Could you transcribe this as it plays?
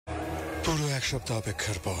পুরো এক সপ্তাহ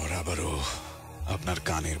অপেক্ষার পর আবারও আপনার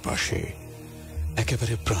কানের পাশে,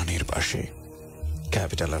 একেবারে প্রাণের পাশে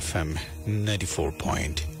ক্যাপিটাল এফএম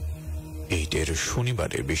 94.8 এর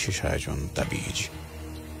শনিবারের বিশেষ আয়োজন তাবিজ,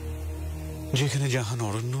 যেখানে জাহান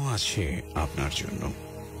অরণ্য আছে আপনার জন্য।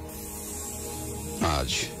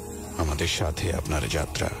 আজ আমাদের সাথে আপনার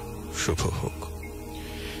যাত্রা শুভ হোক।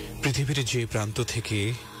 পৃথিবীর যে প্রান্ত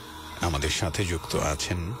থেকে আমাদের সাথে যুক্ত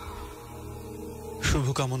আছেন,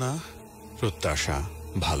 শুভকামনা, প্রত্যাশা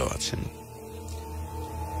ভালো আছেন,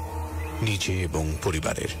 নিজে এবং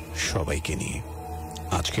পরিবারের সবাইকে নিয়ে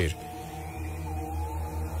আজকের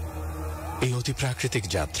এই অতি প্রাকৃতিক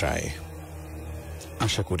যাত্রায়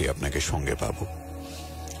আশা করি আপনাকে সঙ্গে পাব।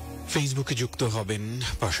 ফেসবুকে যুক্ত হবেন,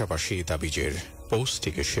 পাশাপাশি তাবিজের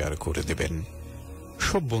পোস্টটিকে শেয়ার করে দেবেন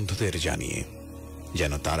সব বন্ধুদের জানিয়ে,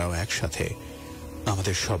 যেন তারাও একসাথে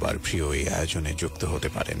আমাদের সবার প্রিয় এই আয়োজনে যুক্ত হতে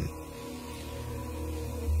পারেন।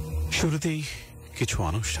 শুরুতেই কিছু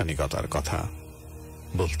আনুষ্ঠানিকতার কথা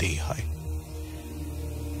বলতেই হয়।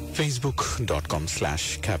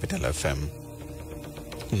 facebook.com/capitalfm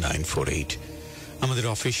 948 আমাদের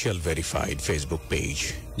অফিসিয়াল ভেরিফাইড ফেসবুক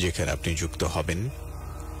পেজ, যেখানে আপনি যুক্ত হবেন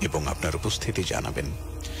এবং আপনার উপস্থিতি জানাবেন।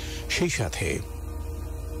 সেই সাথে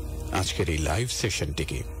আজকের এই লাইভ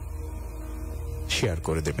সেশনটিকে শেয়ার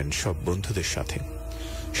করে দেবেন সব বন্ধুদের সাথে।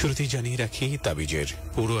 শুরুতেই জানিয়ে রাখি, তাবিজের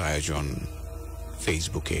পুরো আয়োজন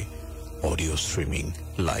ফেসবুকে অডিও স্ট্রিমিং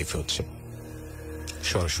লাইভ হচ্ছে।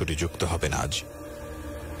 সরাসরি যুক্ত হবেন আজ।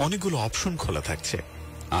 অনেকগুলো অপশন খোলা থাকছে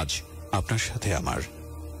আজ আপনার সাথে আমার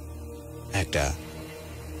একটা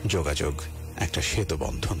যোগাযোগ, একটা সেতু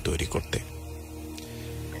বন্ধন তৈরি করতে।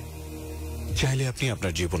 চাইলে আপনি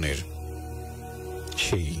আপনার জীবনের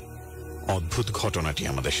সেই অদ্ভুত ঘটনাটি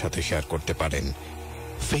আমাদের সাথে শেয়ার করতে পারেন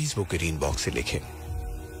ফেসবুকের ইনবক্সে লিখে।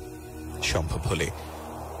 সম্ভব হলে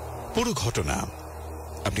পুরো ঘটনা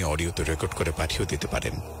আপনি অডিওতে রেকর্ড করে পাঠিয়ে দিতে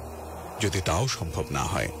পারেন। যদি তাও সম্ভব না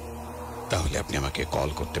হয়, তাহলে আপনি আমাকে কল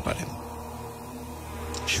করতে পারেন।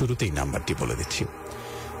 শুরুতেই নাম্বারটি বলে দিচ্ছি,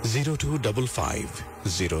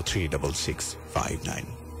 0255036659।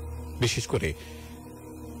 বিশেষ করে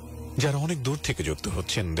যারা অনেক দূর থেকে যুক্ত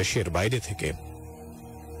হচ্ছেন, দেশের বাইরে থেকে,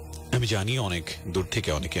 আমি জানি অনেক দূর থেকে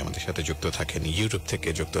অনেকে আমাদের সাথে যুক্ত থাকেন। ইউরোপ থেকে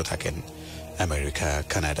যুক্ত থাকেন, আমেরিকা,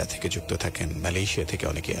 কানাডা থেকে যুক্ত থাকেন, মালয়েশিয়া থেকে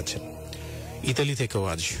অনেকে আছেন, ইতালি থেকেও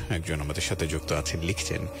আজ একজন আমাদের সাথে যুক্ত আছেন,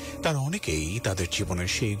 লিখছেন। তারা অনেকেই তাদের জীবনের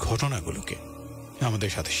সেই ঘটনাগুলোকে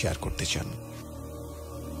আমাদের সাথে শেয়ার করতে চান।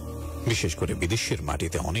 বিশেষ করে বিদেশের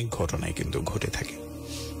মাটিতে অনেক ঘটনাই কিন্তু ঘটে থাকে।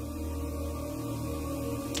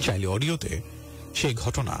 চাইলে অডিওতে সেই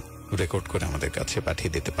ঘটনা রেকর্ড করে আমাদের কাছে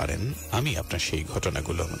পাঠিয়ে দিতে পারেন। আমি আপনার সেই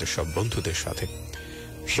ঘটনাগুলো আমাদের সব বন্ধুদের সাথে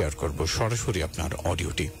শেয়ার করব। সরাসরি আপনার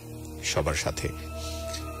অডিওটি সবার সাথে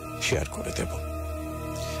শেয়ার করে দেব।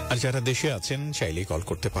 আর যারা দেশে আছেন, চাইলেই কল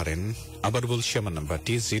করতে পারেন। আবার বলছি, আমার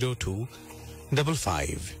নাম্বারটি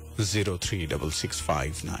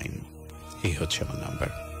 0255036659। এই হচ্ছে আমার নাম্বার।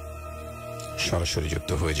 সরাসরি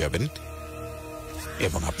যুক্ত হয়ে যাবেন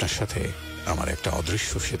এবং আপনার সাথে আমার একটা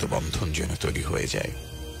অদৃশ্য সেতু বন্ধন যেন তৈরি হয়ে যায়।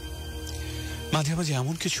 মাঝে মাঝে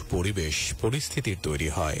এমন কিছু পরিবেশ পরিস্থিতির তৈরি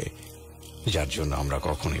হয়, যার জন্য আমরা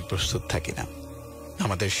কখনোই প্রস্তুত থাকি না।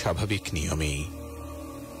 আমাদের স্বাভাবিক নিয়মেই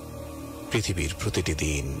পৃথিবীর প্রতিটি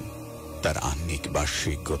দিন তার আহ্নিক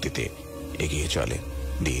বার্ষিক গতিতে এগিয়ে চলে,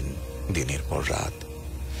 দিন দিনের পর রাত।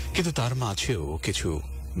 কিন্তু তার মাঝেও কিছু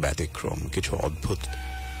ব্যতিক্রম, কিছু অদ্ভুত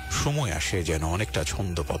সময় আসে, যেন অনেকটা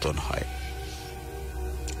ছন্দপতন হয়।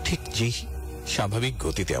 ঠিক যে স্বাভাবিক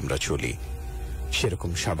গতিতে আমরা চলি,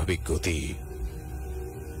 সেরকম স্বাভাবিক গতি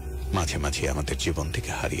মাঝে মাঝে আমাদের জীবন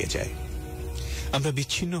থেকে হারিয়ে যায়। আমরা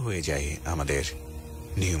বিচ্ছিন্ন হয়ে যাই আমাদের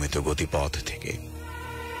নিয়মিত গতিপথ থেকে।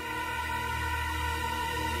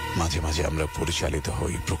 মাঝে মাঝে আমরা পরিচালিত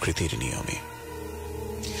হই প্রকৃতির নিয়মে।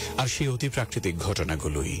 আর সেই অতি প্রাকৃতিক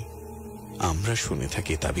ঘটনাগুলোই আমরা শুনে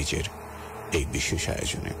থাকি তাবিজের এই বিশেষ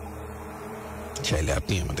আয়োজনে। চাইলে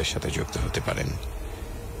আপনি আমাদের সাথে যুক্ত হতে পারেন।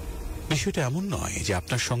 বিষয়টা এমন নয় যে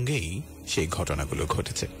আপনার সঙ্গেই সেই ঘটনাগুলো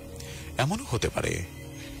ঘটেছে। এমনও হতে পারে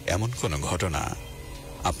এমন কোনো ঘটনা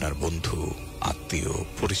আপনার বন্ধু, আত্মীয়,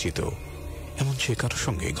 পরিচিত, এমন সে কারো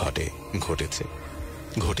সঙ্গে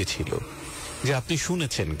ঘটেছিল, যে আপনি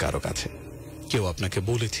শুনেছেন কারো কাছে, কেউ আপনাকে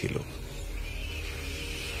বলেছিল,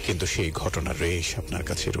 কিন্তু সেই ঘটনার রেশ আপনার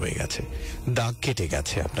কাছে রয়ে গেছে, দাগ কেটে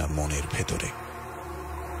গেছে আপনার মনের ভেতরে।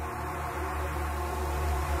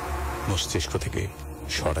 মস্তিষ্ক থেকে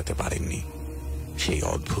সরাতে পারেননি সেই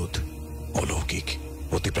অদ্ভুত, অলৌকিক,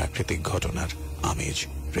 অতি প্রাকৃতিক ঘটনার আমেজ,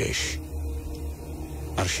 রেশ।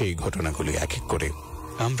 আর সেই ঘটনাগুলি এক এক করে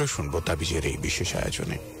আমরা শুনবো তাবিজের এই বিশেষ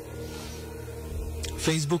আয়োজনে।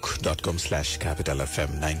 facebook.com/capitalfm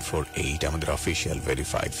 948 আমাদের official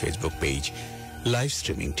verified Facebook page. Live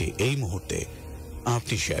স্ট্রিমিংটি এই মুহূর্তে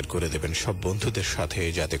আপনি শেয়ার করে দেবেন সব বন্ধুদের সাথে,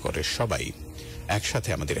 যাতে করে সবাই একসাথে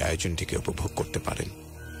আমাদের আয়োজনটিকে উপভোগ করতে পারেন।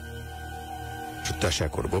 প্রত্যাশা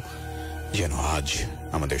করব যেন আজ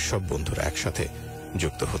আমাদের সব বন্ধুরা একসাথে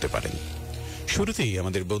যুক্ত হতে পারেন। শুরুতেই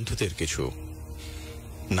আমাদের বন্ধুদের কিছু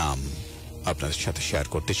নাম আপনাদের সাথে শেয়ার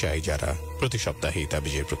করতে চাই, যারা প্রতি সপ্তাহে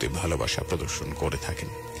তাবিজের প্রতি ভালোবাসা প্রদর্শন করে থাকেন।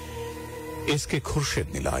 এসকে খুরশেদ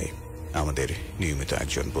নিলয় আমাদের নিয়মিত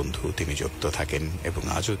একজন বন্ধু, তিনি যুক্ত থাকেন এবং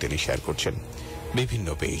আজও তিনি শেয়ার করছেন বিভিন্ন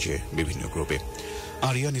পেজে, বিভিন্ন গ্রুপে।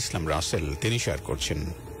 আরিয়ান ইসলাম রাসেল তিনি শেয়ার করছেন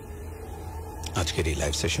আজকের এই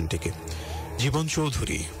লাইভ সেশনটিকে। জীবন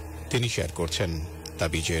চৌধুরী তিনি শেয়ার করছেন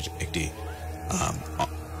তাবিজের একটি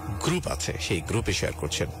গ্রুপ আছে, সেই গ্রুপে শেয়ার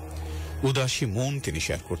করছেন। উদাসী মন তিনি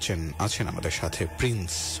শেয়ার করছেন, আছেন আমাদের সাথে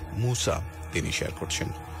প্রিন্স মুসা তিনি শেয়ার করছেন।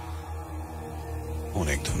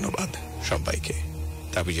 অনেক ধন্যবাদ সবাইকে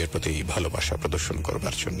তাবিজের প্রতি ভালোবাসা প্রদর্শন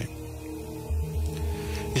করবার জন্য।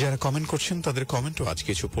 যারা কমেন্ট করছেন তাদের কমেন্টও আজ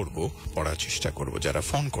কিছু পড়ার চেষ্টা করব। যারা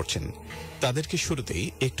ফোন করছেন তাদেরকে শুরুতেই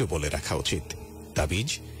একটু বলে রাখা উচিত, তাবিজ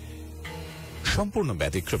সম্পূর্ণ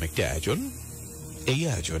ব্যতিক্রম একটি আয়োজন। এই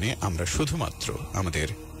আয়োজনে আমরা শুধুমাত্র আমাদের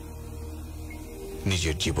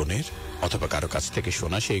নিজের জীবনের অথবা কারো কাছ থেকে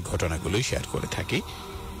শোনা সেই ঘটনাগুলোই শেয়ার করে থাকি,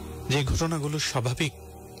 যে ঘটনাগুলো স্বাভাবিক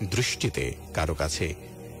দৃষ্টিতে কারো কাছে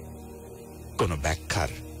কোনো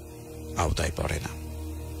ব্যাখ্যার আওতায় পড়ে না,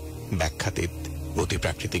 ব্যাখ্যাতীত অতি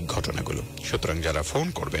প্রাকৃতিক ঘটনাগুলো। সুতরাং যারা ফোন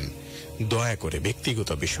করবেন দয়া করে ব্যক্তিগত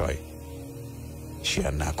বিষয়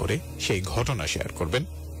শেয়ার না করে সেই ঘটনা শেয়ার করবেন,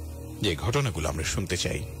 যে ঘটনাগুলো আমরা শুনতে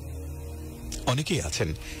চাই। অনেকেই আছেন,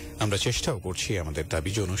 আমরা চেষ্টাও করছি আমাদের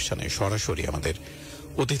তাবিজ অনুষ্ঠানে সরাসরি আমাদের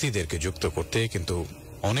অতিথিদেরকে যুক্ত করতে, কিন্তু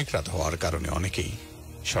অনেক রাত হওয়ার কারণে অনেকেই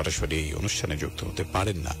সরাসরি এই অনুষ্ঠানে যুক্ত হতে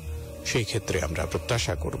পারেন না। সেই ক্ষেত্রে আমরা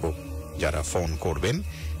প্রত্যাশা করব যারা ফোন করবেন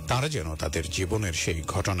তারা যেন তাদের জীবনের সেই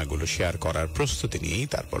ঘটনাগুলো শেয়ার করার প্রস্তুতি নিয়েই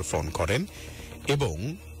তারপর ফোন করেন, এবং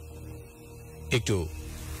একটু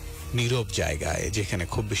নীরব জায়গায় যেখানে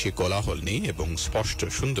খুব বেশি কোলাহল নেই এবং স্পষ্ট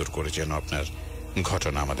সুন্দর করে যেন আপনার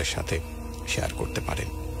ঘটনা আমাদের সাথে শেয়ার করতে পারেন।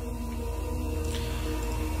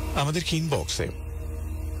 আমাদের ইনবক্সে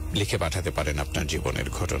লিখে পাঠাতে পারেন আপনার জীবনের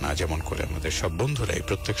ঘটনা, যেমন করে আমাদের সব বন্ধুরাই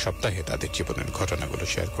প্রত্যেক সপ্তাহে তাদের জীবনের ঘটনাগুলো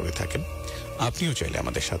শেয়ার করে থাকেন। আপনিও চাইলে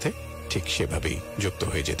আমাদের সাথে ঠিক সেভাবেই যুক্ত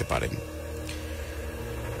হয়ে যেতে পারেন।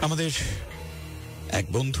 আমাদের এক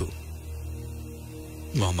বন্ধু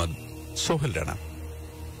মোহাম্মদ সোহেল রানা,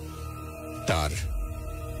 তার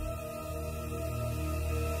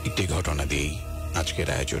একটি ঘটনা দিয়েই আজকের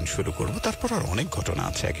আয়োজন শুরু করব। তারপর আর অনেক ঘটনা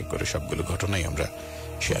আছে, এক এক করে সবগুলো ঘটনাই আমরা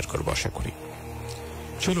শেয়ার করব আশা করি।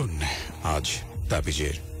 চলুন আজ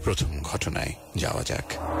তাবিজের প্রথম ঘটনায় যাওয়া যাক।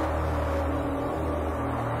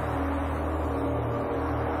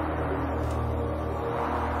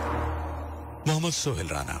 মোহাম্মদ সোহেল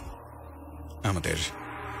রানা আমাদের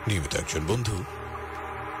নিয়মিত একজন বন্ধু,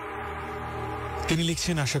 তিনি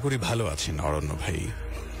লিখছেন, আশা করি ভালো আছেন অরণ্য ভাই।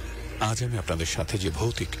 আজ আমি আপনাদের সাথে যে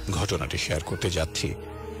ভৌতিক ঘটনাটি শেয়ার করতে যাচ্ছি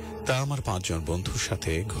তা আমার 5 জন বন্ধুর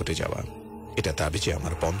সাথে ঘটে যাওয়া। এটা তাবিজে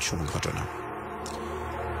আমার পঞ্চম ঘটনা।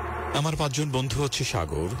 আমার 5 জন বন্ধু হচ্ছে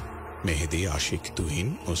সাগর, মেহেদি, আশিক, তুহিন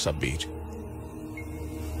ও সাব্বির।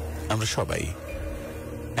 আমরা সবাই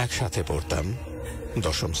একসাথে পড়তাম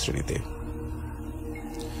 10ম শ্রেণীতে।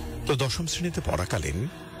 তো 10ম শ্রেণীতে পড়াকালীন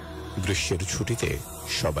গ্রীষ্মের ছুটিতে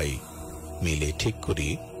সবাই মিলে ঠিক করি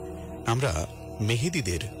আমরা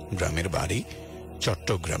মেহেদিদের গ্রামের বাড়ি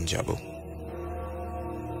চট্টগ্রাম যাব।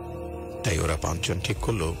 তাই ওরা 5 জন ঠিক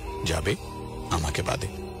করলো যাবে আমাকে বাদে।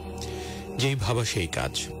 যেই ভাবা সেই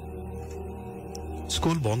কাজ।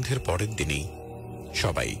 স্কুল বন্ধের পরের দিনই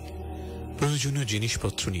সবাই প্রয়োজনীয়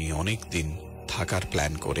জিনিসপত্র নিয়ে অনেক দিন থাকার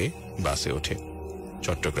প্ল্যান করে বাসে ওঠে।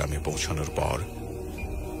 চট্টগ্রামে পৌঁছানোর পর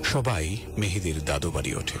সবাই মেহেদির দাদু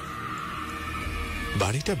বাড়ি ওঠে।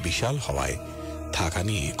 বাড়িটা বিশাল হওয়ায় থাকা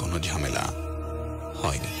নিয়ে কোনো ঝামেলা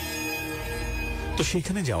হয়নি। তো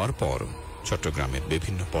সেখানে যাওয়ার পর চট্টগ্রামের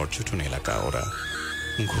বিভিন্ন পর্যটন এলাকা ওরা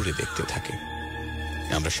ঘুরে দেখতে থাকে।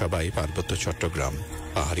 আমরা সবাই পার্বত্য চট্টগ্রাম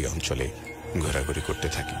পাহাড়ি অঞ্চলে ঘোরাঘুরি করতে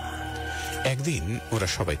থাকি। একদিন ওরা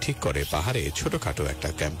সবাই ঠিক করে পাহাড়ে ছোটখাটো একটা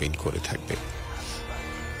ক্যাম্পেইন করে থাকবে।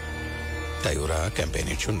 তাই ওরা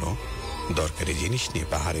ক্যাম্পেইনের জন্য দরকারি জিনিস নিয়ে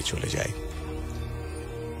পাহাড়ে চলে যায়।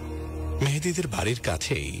 মেহেদিদের বাড়ির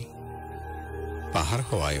কাছেই পাহাড়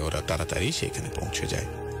হওয়ায় ওরা তাড়াতাড়ি সেখানে পৌঁছে যায়।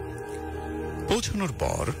 পৌঁছানোর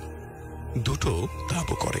পর 2টো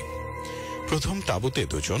তাঁবু করে। প্রথম তাঁবুতে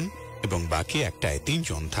 2 জন এবং বাকি একটায় 3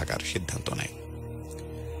 জন থাকার সিদ্ধান্ত নেয়।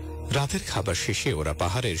 রাতের খাবার শেষে ওরা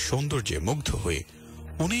পাহাড়ের সৌন্দর্যে মুগ্ধ হয়ে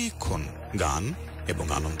অনেকক্ষণ গান এবং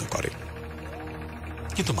আনন্দ করে।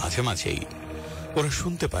 কিন্তু মাঝে মাঝেই ওরা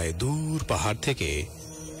শুনতে পায় দূর পাহাড় থেকে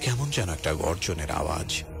কেমন যেন একটা গর্জনের আওয়াজ।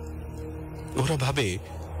 ওরা ভাবে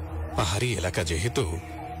পাহাড়ি এলাকা যেহেতু,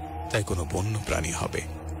 তাই কোনো বন্য প্রাণী হবে।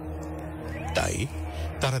 তাই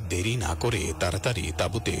তারা দেরি না করে তাড়াতাড়ি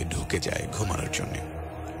তাঁবুতে ঢুকে যায় ঘুমানোর জন্য।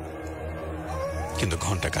 কিন্তু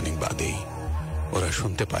ঘণ্টাখানেক বাদেই ওরা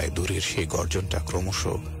শুনতে পায় দূরের সেই গর্জনটা ক্রমশ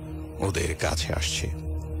ওদের কাছে আসছে,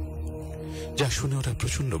 যা শুনে ওরা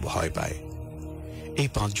প্রচন্ড ভয় পায়। এই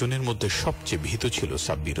 5 জনের মধ্যে সবচেয়ে ভীত ছিল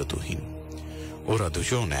সাব্বির ও তুহিন। ওরা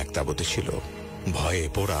দুজন এক তাঁবুতে ছিল, ভয়ে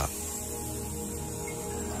পোড়া,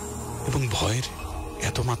 এবং ভয়ের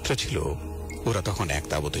এত মাত্রা ছিল ওরা তখন এক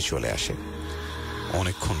তাঁবুতে চলে আসে।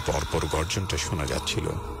 অনেকক্ষণ পর পর গর্জনটা শোনা যাচ্ছিল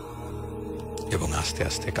এবং আস্তে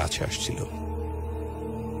আস্তে কাছে আসছিল।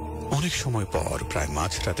 অনেক সময় পর প্রায়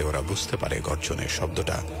মাঝরাতে ওরা বুঝতে পারে গর্জনের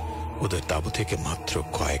শব্দটা ওদের তাঁবু থেকে মাত্র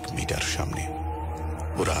কয়েক মিটার সামনে।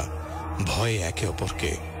 ওরা ভয়ে একে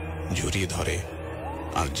অপরকে জড়িয়ে ধরে,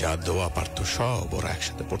 আর যা দোয়া পারত সব ওরা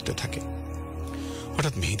একসাথে পড়তে থাকে।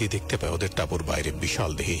 হঠাৎ মেহেদি দেখতে পায় ওদের তাঁবুর বাইরে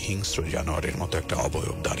বিশাল দেহে হিংস্র জানোয়ারের মতো একটা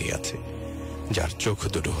অবয়ব দাঁড়িয়ে আছে, যার চোখ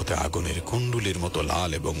দুটো হতে আগুনের কুণ্ডুলির মতো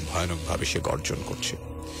লাল এবং ভয়ানকভাবে সে গর্জন করছে।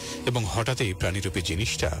 এবং হঠাৎই প্রাণীরূপী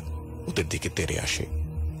জিনিসটা ওদের দিকে তেড়ে আসে।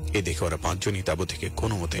 এ দেখে ওরা 5 জনই তাঁবু থেকে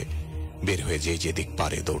কোনো মতে বের হয়ে যেদিক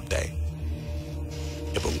পারে দৌড় দেয়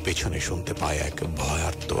এবং পেছনে শুনতে পায় এক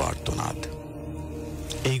ভয়ার্ত আর্তনাদ।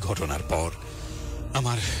 এই ঘটনার পর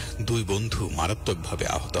আমার 2 বন্ধু মারাত্মকভাবে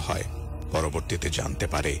আহত হয়। পরবর্তীতে জানতে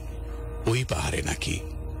পারে ওই পাহাড়ে নাকি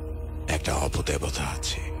একটা অপদেবতা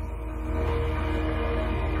আছে।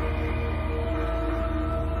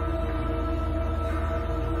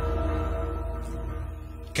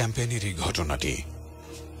 ক্যাম্পেইনের এই ঘটনাটি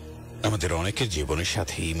আমাদের অনেকের জীবনের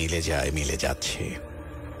সাথেই মিলে যাচ্ছে।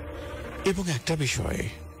 এবং একটা বিষয়ে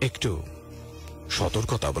একটু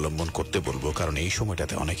সতর্কতা অবলম্বন করতে বলবো, কারণ এই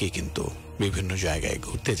সময়টাতে অনেকেই কিন্তু বিভিন্ন জায়গায়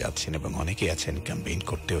ঘুরতে যাচ্ছেন এবং অনেকেই আছেন ক্যাম্পেইন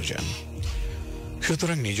করতেও যান।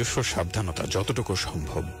 সুতরাং নিজস্ব সাবধানতা যতটুকু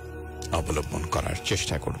সম্ভব অবলম্বন করার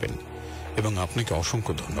চেষ্টা করবেন। এবং আপনাকে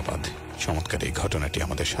অসংখ্য ধন্যবাদ চমৎকার এই ঘটনাটি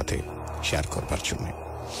আমাদের সাথে শেয়ার করবার জন্য।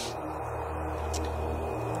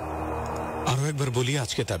 আরো একবার বলি,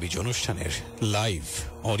 আজকে তাবিজ অনুষ্ঠানের লাইভ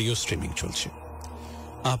অডিও স্ট্রিমিং চলছে।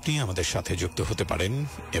 আপনি আমাদের সাথে যুক্ত হতে পারেন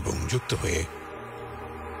এবং যুক্ত হয়ে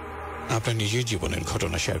আপনার নিজের জীবনের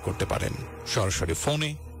ঘটনা শেয়ার করতে পারেন। সরাসরি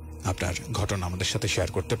ফোনে আপনার ঘটনা আমাদের সাথে শেয়ার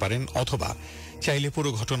করতে পারেন, অথবা চাইলে পুরো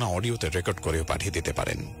ঘটনা অডিওতে রেকর্ড করেও পাঠিয়ে দিতে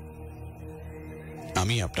পারেন।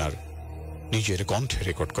 আমি আপনার নিজের কণ্ঠে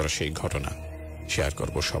রেকর্ড করা সেই ঘটনা শেয়ার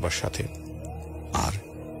করব সবার সাথে। আর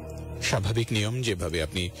স্বাভাবিক নিয়ম, যেভাবে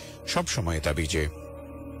আপনি সব সময় তাবিজে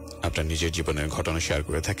আপনার নিজের জীবনের ঘটনা শেয়ার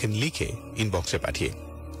করে থাকেন লিখে ইনবক্সে পাঠিয়ে,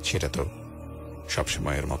 সেটা তো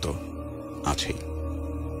সবসময়ের মতো আছেই।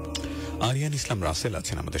 আরিয়ান ইসলাম রাসেল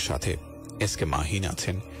আছেন আমাদের সাথে, এসকে মাহিন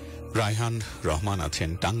আছেন, রায়হান রহমান আছেন,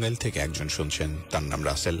 টাঙ্গাইল থেকে একজন শুনছেন, তার নাম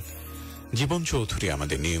রাসেল। জীবন চৌধুরী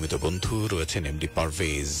আমাদের নিয়মিত বন্ধু রয়েছেন, এমডি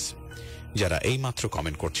পারভেজ। যারা এই মাত্র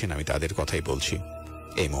কমেন্ট করছেন আমি তাদের কথাই বলছি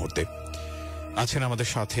এই মুহূর্তে। আছেন আমাদের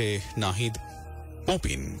সাথে নাহিদ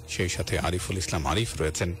পপিন, সেই সাথে আরিফুল ইসলাম আরিফ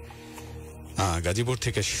রয়েছেন, গাজীপুর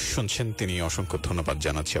থেকে শুনছেন, তিনি অসংখ্য ধন্যবাদ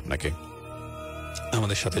জানাচ্ছি আপনাকে।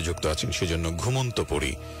 আমাদের সাথে যুক্ত আছেন সেজন্য ঘুমন্ত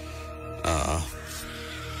পড়ি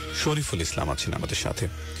শরীফুল ইসলাম আছেন আমাদের সাথে।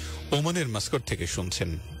 ওমানের মাস্কট থেকে শুনছেন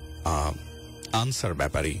আনসার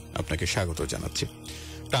ব্যাপারী, আপনাকে স্বাগত জানাচ্ছি।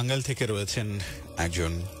 টাঙ্গাইল থেকে রয়েছেন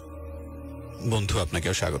একজন বন্ধু,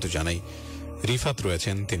 আপনাকেও স্বাগত জানাই। রিফাত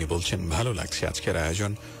রয়েছেন, তিনি বলছেন ভালো লাগছে আজকের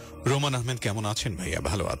আয়োজন। রোমান আহমেদ কেমন আছেন? ভাইয়া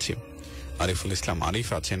ভালো আছি। আরিফুল ইসলাম আরিফ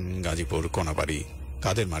আছেন গাজীপুর কোনাবাড়ি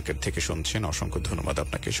কাদের মার্কেট থেকে শুনছেন, অসংখ্য ধন্যবাদ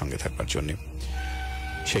আপনাকে সঙ্গে থাকবার জন্য।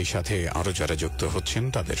 সেই সাথে আরো যারা যুক্ত হচ্ছেন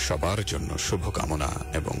তাদের সবার জন্য শুভকামনা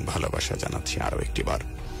এবং ভালোবাসা জানাচ্ছি আরো একটি বার।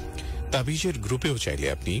 তাবিজের গ্রুপেও চাইলে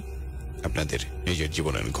আপনি আপনাদের নিজের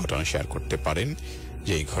জীবনের ঘটনা শেয়ার করতে পারেন,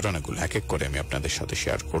 যে এই ঘটনাগুলো এক এক করে আমি আপনাদের সাথে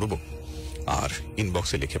শেয়ার করব। আর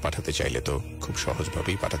ইনবক্সে লিখে পাঠাতে চাইলে তো খুব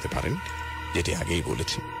সহজভাবেই পাঠাতে পারেন, যেটি আগেই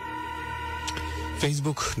বলেছি।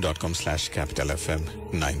 facebook.com/capitalfm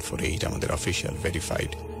 948 আমাদের অফিসিয়াল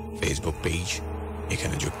ভেরিফাইড ফেসবুক পেজ।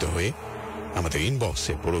 এখানে যুক্ত হয়ে আমাদের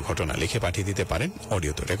ইনবক্সে পুরো ঘটনা লিখে পাঠিয়ে দিতে পারেন,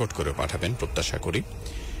 অডিওতে রেকর্ড করে পাঠাবেন প্রত্যাশা করি,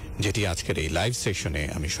 যেটি আজকের এই লাইভ সেশনে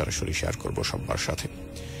আমি সরাসরি শেয়ার করব সবার সাথে।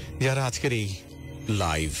 যারা আজকের এই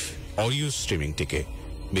লাইভ অডিও স্ট্রিমিংটিকে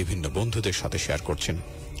বিভিন্ন বন্ধুদের সাথে শেয়ার করছেন,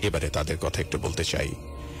 এবারে তাদের কথা একটু বলতে চাই।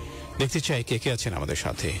 দেখতে চাই কে কে আছেন আমাদের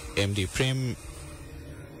সাথে। এমডি প্রেম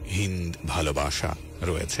হিন্দ ভালোবাসা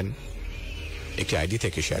রয়েছেন, একটি আইডি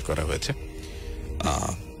থেকে শেয়ার করা হয়েছে।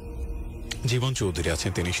 জীবন চৌধুরী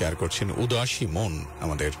আছেন, তিনি শেয়ার করছেন। উদাসী মন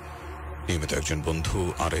আমাদের নিয়মিত একজন বন্ধু।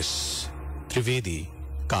 আর এস ত্রিবেদী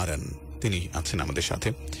কারণ তিনি আছেন আমাদের সাথে।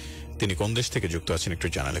 তিনি কোন দেশ থেকে যুক্ত আছেন একটু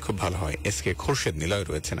জানালে খুব ভালো হয়। এসকে খোরশেদ নিলয়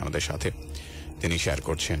রয়েছেন আমাদের সাথে, তিনি শেয়ার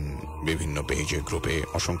করছেন বিভিন্ন পেজে, গ্রুপে।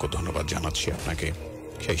 অসংখ্য ধন্যবাদ জানাচ্ছি আপনাকে।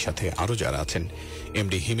 সেই সাথে আরো যারা আছেন,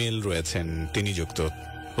 এমডি হিমেল রয়েছেন, তিনি যুক্ত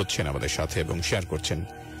হচ্ছেন আমাদের সাথে এবং শেয়ার করছেন।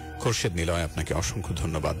 খোরশেদ নিলয়, আপনাকে অসংখ্য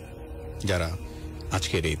ধন্যবাদ। যারা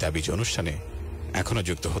আজকের এই তাবিজ অনুষ্ঠানে এখনো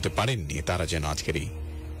যুক্ত হতে পারেননি, তারা যেন আজকের এই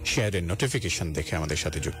শেয়ারের নোটিফিকেশন দেখে আমাদের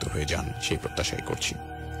সাথে যুক্ত হয়ে যান, সেই প্রত্যাশাই করছি।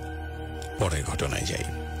 পরের ঘটনায় যাই।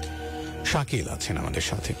 শাকিল আছেন আমাদের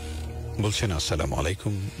সাথে, বলছেন আসসালামু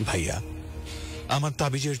আলাইকুম ভাইয়া, আমার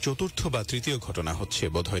তাবিজের চতুর্থ বা তৃতীয় ঘটনা হচ্ছে,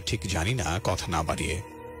 বোধহয় ঠিক জানি না, কথা না বাড়িয়ে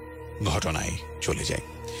ঘটনায় চলে যায়।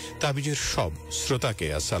 তাবিজের সব শ্রোতাকে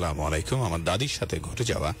আসসালামু আলাইকুম। আমার দাদির সাথে ঘটে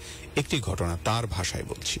যাওয়া একটি ঘটনা তার ভাষায়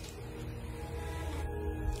বলছি।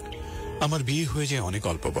 আমার বিয়ে হয়ে যায় অনেক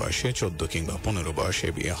অল্প বয়সে, 14 কিংবা 15 বয়সে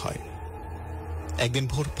বিয়ে হয়। একদিন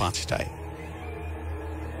ভোর 5টায়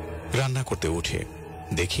রান্না করতে উঠে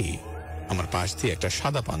দেখি আমার পাশ দিয়ে একটা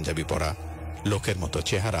সাদা পাঞ্জাবি পরা লোকের মতো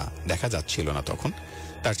চেহারা দেখা যাচ্ছিল না তখন,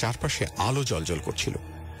 তার চারপাশে আলো জ্বলজ্বল করছিল।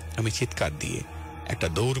 আমি চিৎকার দিয়ে একটা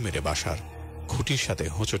দৌড় মেরে বাসার খুঁটির সাথে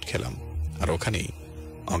হোঁচট খেলাম আর ওখানেই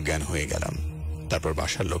অজ্ঞান হয়ে গেলাম। তারপর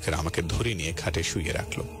বাসার লোকেরা আমাকে ধরে নিয়ে খাটে শুইয়ে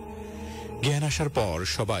রাখলো। জ্ঞান আসার পর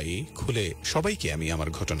সবাইকে আমি আমার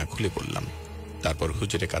ঘটনা খুলে বললাম। তারপর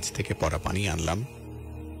হুজুরের কাছ থেকে পরা পানি আনলাম,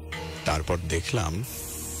 তারপর দেখলাম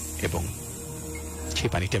এবং সেই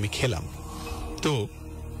পানিটা আমি খেলাম। তো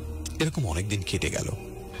এরকম অনেকদিন কেটে গেল।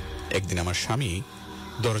 একদিন আমার স্বামী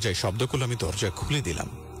দরজায় শব্দ করলো, আমি দরজা খুলে দিলাম।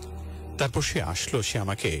 তারপর সে আসলো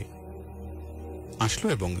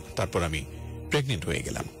এবং তারপর আমি প্রেগনেন্ট হয়ে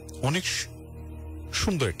গেলাম। অনেক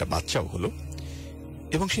সুন্দর একটা বাচ্চাও হলো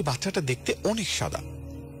এবং সেই বাচ্চাটা দেখতে অনেক সাদা,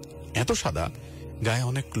 এত সাদা, গায়ে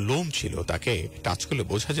অনেক লোম ছিল, তাকে টাচ করলে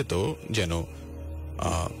বোঝা যেত যেন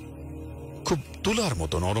খুব তুলার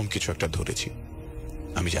মতো নরম কিছু একটা ধরেছি।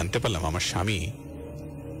 আমি জানতে পারলাম আমার স্বামী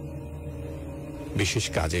বিশেষ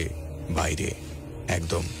কাজে বাইরে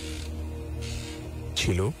একদম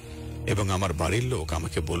ছিল এবং আমার বাড়ির লোক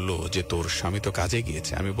আমাকে বলল যে তোর স্বামী তো কাজে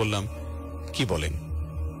গিয়েছে। আমি বললাম, কি বলেন?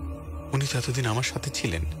 উনি তো এতদিন আমার সাথে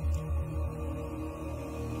ছিলেন।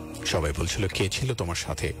 সবাই বলছিল, কে ছিল তোমার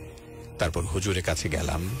সাথে? তারপর হুজুরের কাছে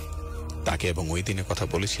গেলাম তাকে এবং ওই দিনে কথা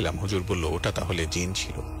বলেছিলাম। হুজুর বলল, ওটা তাহলে জিন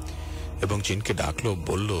ছিল, এবং জিনকে ডাকলো,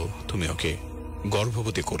 বলল, তুমি ওকে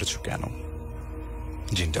গর্ভবতী করেছো কেন?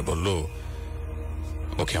 জিনটা বলল,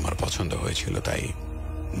 ওকে আমার পছন্দ হয়েছিল তাই।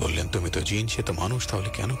 বললেন, তুমি তো জিন, সে তো মানুষ, তাহলে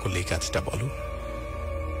কেন করলে এই কাজটা বলো?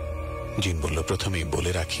 জিন বলল, প্রথমেই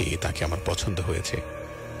বলে রাখি তাকে আমার পছন্দ হয়েছে।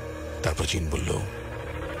 তারপর জিন বলল,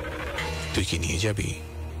 তুই কি নিয়ে যাবি?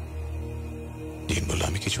 জিন বলল,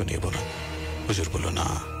 আমি কিছু নেব না। হুজুর বলল, না,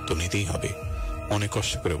 তো নিতেই হবে। অনেক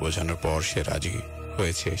কষ্ট করে বোঝানোর পর সে রাজি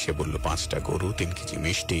হয়েছে। সে বলল, 5টা গরু, 3 কেজি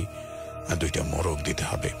মিষ্টি আর 2টা মোরগ দিতে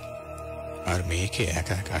হবে, আর মেয়েকে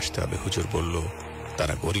একা একা আসতে হবে। হুজুর বলল,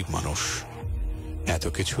 তারা গরিব মানুষ, এত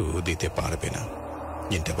কিছু দিতে পারবে না।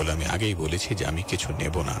 জিনটা বলে, আমি আগেই বলেছি যে আমি কিছু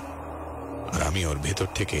নেব না, আর আমি ওর ভেতর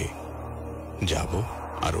থেকে যাব,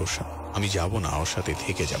 আর আমি যাব না, ওর সাথে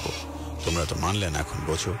থেকে যাব। তোমরা তো মানলে না, এখন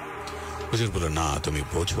বোঝো। হুজুর বলল, না, তুমি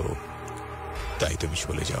বোঝো, তাই তুমি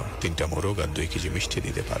চলে যাও। 3টা মোরগ আর 2 কেজি মিষ্টি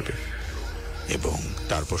দিতে পারবে। এবং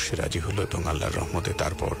তারপর সে রাজি হলো এবং আল্লাহর রহমতে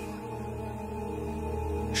তারপর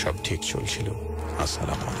সব ঠিক চলছিল।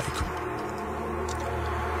 আসসালামু আলাইকুম।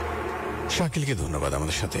 শাকিলকে ধন্যবাদ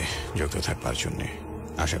আমাদের সাথে যুক্ত থাকবার জন্য।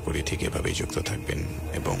 আশা করি ঠিক এভাবেই যুক্ত থাকবেন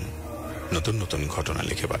এবং নতুন নতুন ঘটনা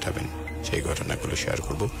লিখে পাঠাবেন। সেই ঘটনাগুলো শেয়ার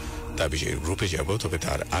করব, তাবিজের গ্রুপে যাব। তবে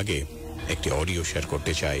তার আগে একটি অডিও শেয়ার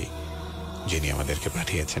করতে চাই, যিনি আমাদেরকে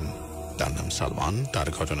পাঠিয়েছেন। তার নাম সালমান। তার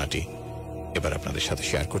ঘটনাটি এবার আপনাদের সাথে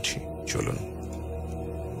শেয়ার করছি, চলুন।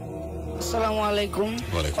 আসসালামু আলাইকুম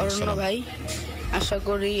অরণ্য ভাই, আশা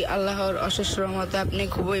করি আল্লাহর অশেষ রহমতে আপনি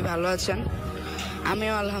খুবই ভালো আছেন।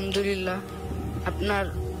 আমিও আলহামদুলিল্লাহ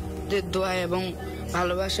আপনাদের দোয়া এবং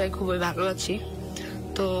ভালোবাসায় খুবই ভালো আছি।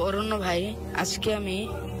 তো অরণ্য ভাই, আজকে আমি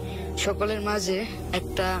সকলের মাঝে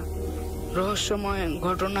একটা রহস্যময়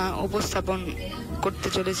ঘটনা উপস্থাপন করতে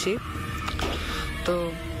চলেছি। তো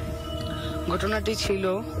ঘটনাটি ছিল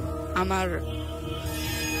আমার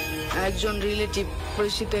একজন রিলেটিভ,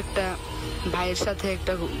 পরিচিত একটা ভাইয়ের সাথে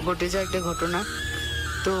ঘটে যায় একটা ঘটনা।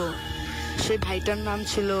 তো সেই ভাইটার নাম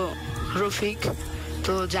ছিল রফিক।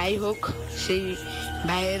 তো যাই হোক, সেই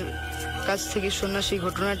ভাইয়ের কাছ থেকে শোনা সেই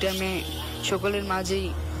ঘটনাটি আমি সকলের মাঝেই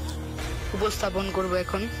উপস্থাপন করব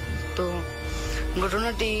এখন। তো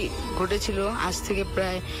ঘটনাটি ঘটেছিল আজ থেকে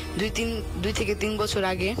প্রায় 2 থেকে 3 বছর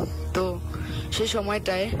আগে। তো সেই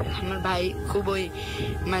সময়টায় আমার ভাই খুবই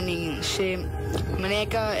সে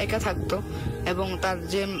একা একা থাকতো এবং তার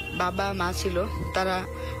যে বাবা মা ছিল তারা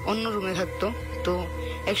অন্য রুমে থাকতো। তো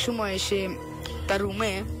এক সময় সে তার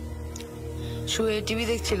রুমে শুয়ে টিভি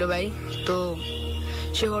দেখছিল ভাই। তো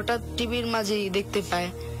সে হঠাৎ টিভির মাঝেই দেখতে পায়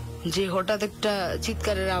যে হঠাৎ একটা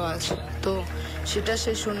চিৎকারের আওয়াজ। তো সেটা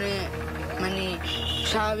সে শুনে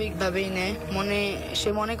স্বাভাবিকভাবেই নেয়, সে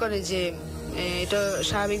মনে করে যে এটা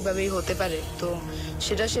স্বাভাবিকভাবেই হতে পারে। তো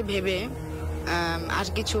সেটা সে ভেবে আর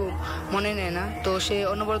কিছু মনে নেয় না। তো সে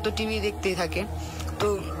অনবরত টিভি দেখতেই থাকে। তো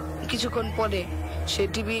কিছুক্ষণ পরে সে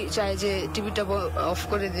চায় যে টিভিটা অফ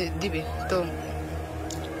করে দিবে। তো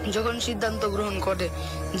যখন সিদ্ধান্ত গ্রহণ করে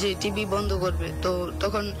যে টিভি বন্ধ করবে, তো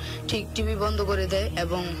তখন ঠিক টিভি বন্ধ করে দেয়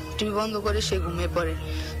এবং টিভি বন্ধ করে সে ঘুমিয়ে পড়ে।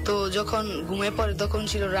 তো যখন ঘুমিয়ে পড়ে তখন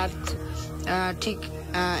ছিল রাত ঠিক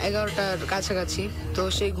 11টার কাছাকাছি। তো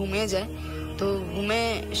সে ঘুমিয়ে যায়। তো ঘুমে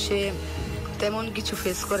সে তেমন কিছু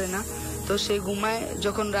ফেস করে না। তো সে ঘুমায়।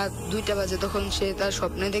 যখন রাত 2টা বাজে তখন সে তার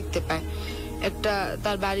স্বপ্নে দেখতে পায়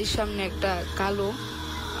তার বাড়ির সামনে একটা কালো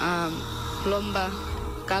লম্বা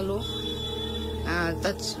কালো,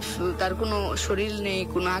 তার কোনো শরীর নেই,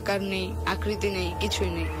 কোনো আকার নেই, আকৃতি নেই,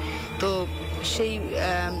 কিছুই নেই। তো সেই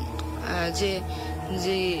যে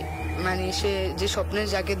সে যে স্বপ্নের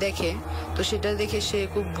যাকে দেখে, তো সেটা দেখে সে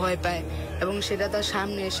খুব ভয় পায় এবং সেটা তার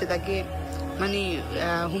সামনে এসে তাকে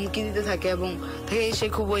হুমকি দিতে থাকে এবং তাকে সে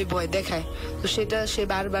খুবই ভয় দেখায়। তো সেটা সে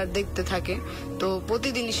বারবার দেখতে থাকে। তো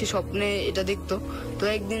প্রতিদিনই সে স্বপ্নে এটা দেখতো। তো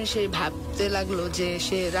একদিন সে ভাবতে লাগলো যে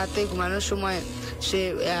সে রাতে ঘুমানোর সময় সে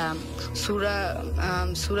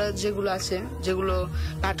সূরা যেগুলো আছে, যেগুলো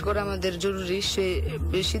পাঠ করা আমাদের জরুরি, সে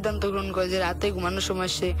সিদ্ধান্ত গ্রহণ করে যে রাতে ঘুমানোর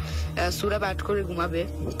সময় সে সূরা পাঠ করে ঘুমাবে।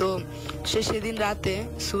 তো সে সেদিন রাতে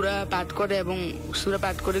সূরা পাঠ করে এবং সূরা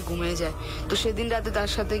পাঠ করে ঘুমিয়ে যায়। তো সেদিন রাতে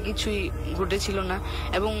তার সাথে কিছুই ঘটেছিল না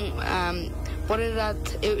এবং পরের রাত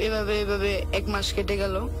এভাবে 1 মাস কেটে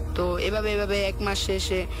গেল। তো এভাবে 1 মাস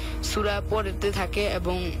সে সূরা পড়তে থাকে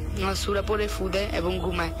এবং সূরা পড়ে ফু দেয় এবং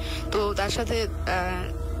ঘুমায়। তো তার সাথে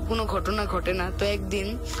কোনো ঘটনা ঘটে না। তো একদিন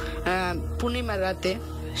পূর্ণিমার রাতে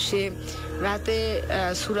সে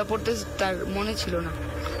সূরা পড়তে তার মনে ছিল না।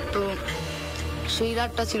 তো সেই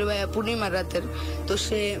রাতটা ছিল পূর্ণিমার রাতের। তো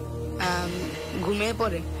সে ঘুমিয়ে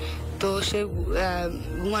পড়ে। তো সে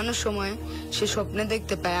ঘুমানোর সময় সে স্বপ্নে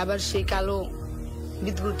দেখতে পায় আবার সেই কালো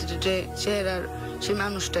বিদ্যুৎ চেহারার সেই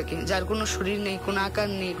মানুষটাকে, যার কোনো শরীর নেই, কোনো আকার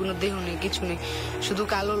নেই, কোনো দেহ নেই, কিছু নেই, শুধু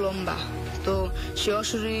কালো লম্বা। তো সে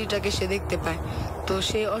অশরীরটাকে সে দেখতে পায়। তো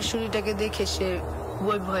সেই অশরীরটাকে দেখে সে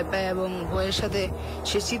খুবই ভয় পায় এবং ভয়ের সাথে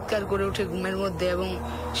সে চিৎকার করে ওঠে ঘুমের মধ্যে এবং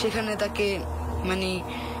সেখানে তাকে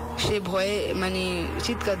সে ভয়ে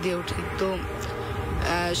চিৎকার দিয়ে ওঠে। তো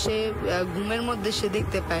সে ঘুমের মধ্যে সে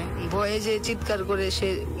দেখতে পায়, ভয়ে যে চিৎকার করে সে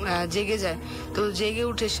জেগে যায়। তো জেগে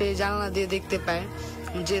উঠে সে জানলা দিয়ে দেখতে পায়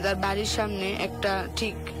যে তার বাড়ির সামনে একটা,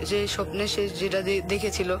 ঠিক যে স্বপ্নে সে যেটা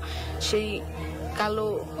দেখেছিল সেই কালো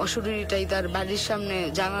অশরীরটাই তার বাড়ির সামনে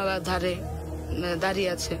জানালার ধারে দাঁড়িয়ে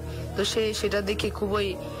আছে। তো সে সেটা দেখে খুবই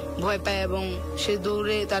ভয় পায় এবং সে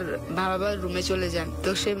দৌড়ে তার মা বাবার রুমে চলে যায়। তো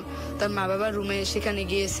সে তার মা বাবার রুমে সেখানে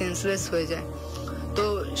গিয়ে সেন্সলেস হয়ে যায়। তো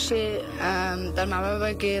সে তার মা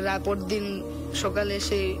বাবাকে পরদিন সকালে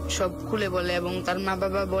সে সব খুলে বলে এবং তার মা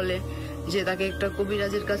বাবা বলে যে তাকে একটা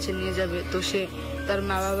কবিরাজের কাছে নিয়ে যাবে। তো সে তার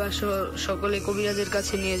মা বাবা সকলে কবিরাজের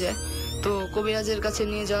কাছে নিয়ে যায়। তো কবিরাজের কাছে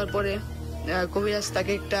নিয়ে যাওয়ার পরে কবিরাজ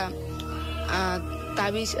তাকে একটা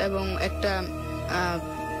তাবিজ এবং একটা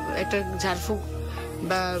ঝাড়ফুঁক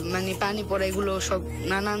বা পানি পড়া, এগুলো সব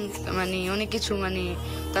নানান অনেক কিছু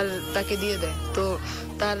তাকে দিয়ে দেয়। তো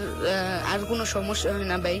তার আর কোনো সমস্যা হয়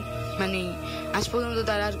না ভাই, আজ পর্যন্ত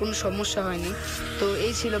তার আর কোনো সমস্যা হয়নি। তো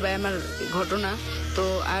এই ছিল ভাই আমার ঘটনা। তো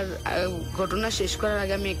আর ঘটনা শেষ করার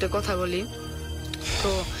আগে আমি একটা কথা বলি।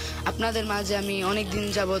 তো আপনাদের মাঝে আমি অনেকদিন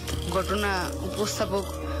যাবৎ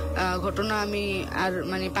ঘটনা আমি আর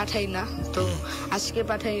পাঠাই না। তো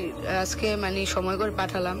আজকে সময় করে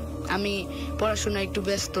পাঠালাম। আমি পড়াশোনা একটু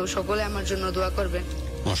ব্যস্ত, সকলে আমার জন্য দোয়া করবেন।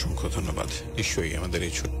 অসংখ্য ধন্যবাদ। নিশ্চয়ই আমাদের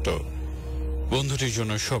এই ছোট্ট বন্ধুটির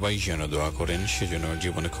জন্য সবাই যেন দোয়া করেন, সে যেন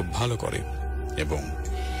জীবনে খুব ভালো করে এবং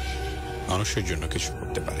মানুষের জন্য কিছু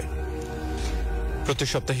করতে পারে। প্রত্যেক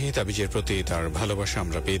সপ্তাহে তাবিজের প্রতি তার ভালোবাসা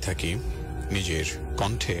আমরা পেয়ে থাকি। নিজের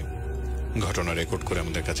কণ্ঠে ঘটনা রেকর্ড করে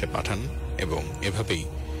আমাদের কাছে পাঠান এবং এভাবেই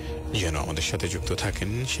যেন আমাদের সাথে যুক্ত থাকেন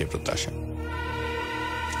সে প্রত্যাশা।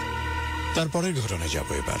 তারপরের ঘটনায় যাব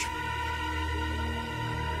এবার।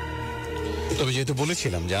 তবে যেহেতু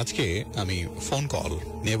বলেছিলাম যে আজকে আমি ফোন কল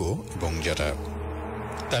নেব এবং যারা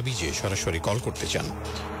তাবিজে সরাসরি কল করতে চান,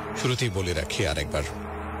 শুরুতেই বলে রাখি আরেকবার,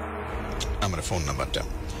 আমার ফোন নাম্বারটা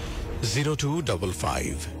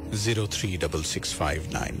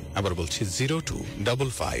 0255036659। আবার বলছি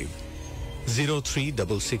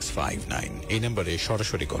 0255036659। এই নম্বরে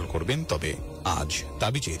সরাসরি কল করবেন। তবে আজ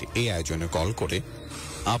তাবিজের এই আয়োজনে কল করে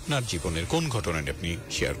আপনার জীবনের কোন ঘটনাটি আপনি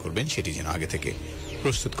শেয়ার করবেন সেটি যেন আগে থেকে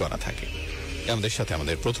প্রস্তুত করা থাকে। আমাদের সাথে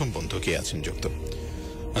আমাদের প্রথম বন্ধু কে আছেন যুক্ত?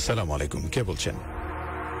 আসসালামু আলাইকুম, কে বলছেন?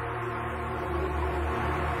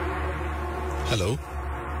 হ্যালো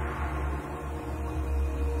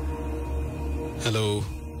হ্যালো,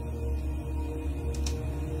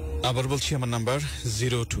 আবার বলছি আমার নাম্বার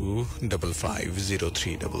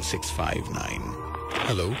 0255036659।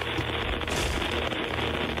 হ্যালো,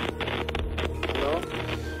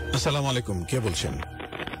 আসসালামু আলাইকুম, কে বলছেন?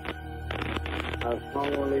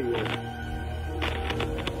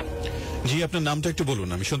 জি, আপনার নামটা একটু বলুন,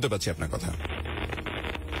 আমি শুনতে পাচ্ছি আপনার কথা।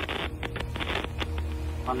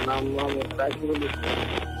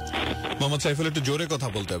 মোহাম্মদ সাইফুল, একটু জোরে কথা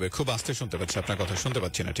বলতে হবে, খুব আস্তে শুনতে পাচ্ছি, আপনার কথা শুনতে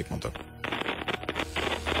পাচ্ছি না ঠিক মতো।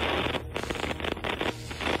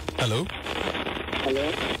 হ্যালো হ্যালো,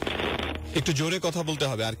 একটু জোরে কথা বলতে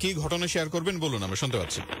হবে। আর কি ঘটনা শেয়ার করবেন বলুন, আমরা শুনতে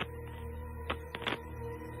পাচ্ছি।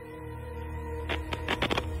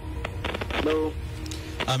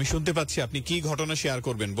 আমি শুনতে পাচ্ছি, আপনি কি ঘটনা শেয়ার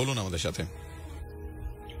করবেন বলুন আমাদের সাথে।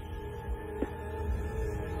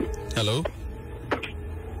 হ্যালো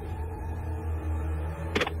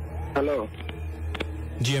হ্যালো,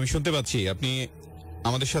 জি আমি শুনতে পাচ্ছি, আপনি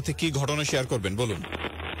আমাদের সাথে কি ঘটনা শেয়ার করবেন বলুন।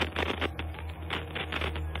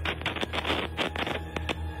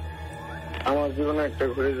 আমার জীবনে একটা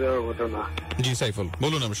ঘুরে যাওয়া ঘটনা। জি সাইফুল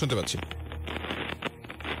বলুন, আমরা শুনতে পাচ্ছি।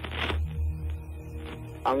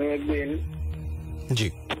 আমি একদিন জি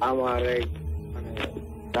আমার এক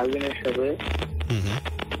গার্লফ্রেন্ডের সাথে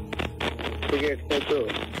সিগারেট খাইতো।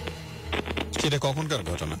 সেটা কখনকার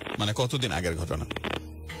ঘটনা, মানে কতদিন আগের ঘটনা?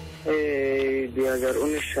 এই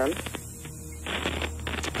 2019 সাল।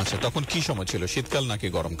 আচ্ছা, তখন কি সময় ছিল, শীতকাল নাকি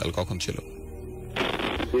গরমকাল, কখন ছিল?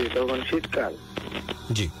 তখন শীতকাল।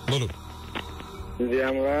 জি বলুন। যে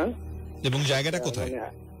আমরা, এবং জায়গাটা কোথায়?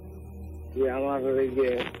 যে আমার এই যে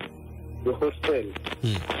হোস্টেল,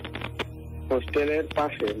 হোস্টেলের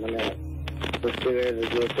পাশে, মানে হোস্টেলের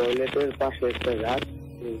যে টয়লেটের পাশে একটা গাছ,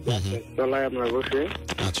 তলায় আমরা বসে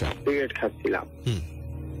আচ্ছা সিগারেট খাচ্ছিলাম।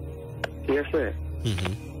 ঠিক আছে,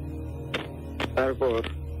 তারপর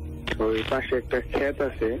ওই পাশে একটা ক্ষেত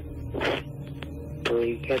আছে, ওই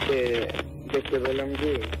ক্ষেতে দেখতে পেলাম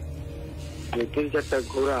কি 3-4টা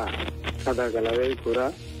ঘোড়া, সাদা কালারের ঘোড়া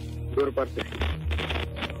দৌড় পারতেছে।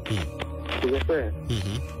 ঠিক আছে,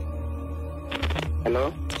 হ্যালো,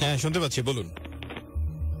 হ্যাঁ শুনতে পাচ্ছি, বলুন।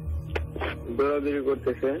 দৌড়াদৌড়ি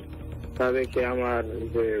করতেছে, তা দেখে আমার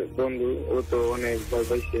যে বন্ধু, ও তো অনেক ভয়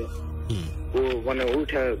পাইছে, ও মানে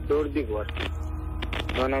উঠে দৌড় দিব আর কি।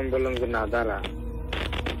 তখন আমি বললাম যে না দাঁড়া,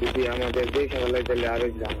 যদি আমাদের দেখে ফেলাই তাহলে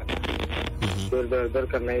আরেক যাবে, দৌড় দেওয়ার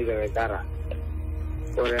দরকার নাই, এই জায়গায় দাঁড়া।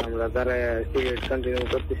 পরে আমরা দাঁড়ায় সিগারেট কন্টিনিউ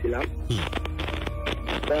করতেছিলাম।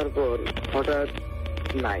 তারপর হঠাৎ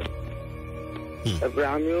নাই। তারপরে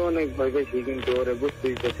আমিও অনেক ভয় পেয়েছি, কিন্তু ওরা বুঝতে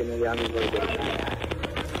দিতেছি না যে আমি ভয় পেয়েছি।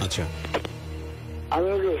 আচ্ছা, আমি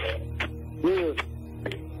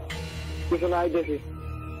পিছনে আইতেছি।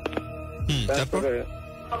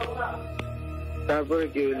 তারপরে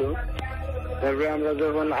কি হইলো, তারপরে আমরা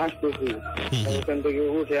যখন আসতেছি, ওখান থেকে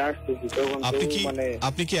উঠে আসতেছি, তখন মানে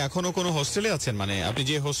আপনি কি এখনো কোনো হোস্টেলে আছেন? মানে আপনি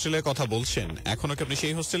যে হোস্টেলের কথা বলছেন, এখনো কি আপনি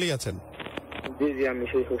সেই হোস্টেলেই আছেন? জি জি, আমি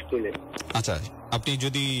সেই হোস্টেলে। আচ্ছা, আপনি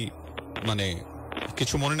যদি মানে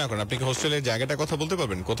কিছু মনে না করেন, আপনি কি হোস্টেলের জায়গাটা কথা বলতে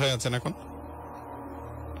পারবেন, কোথায় আছেন এখন?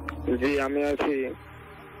 জি, আমি আছি,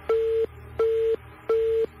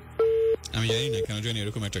 আমি জানি না কেন জানি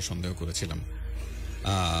এরকম একটা সন্দেহ করেছিলাম,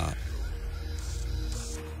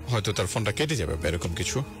 হয়তো তার ফোনটা কেটে যাবে এরকম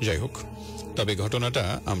কিছু। যাই হোক, তবে ঘটনাটা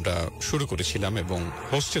আমরা শুরু করেছিলাম, এবং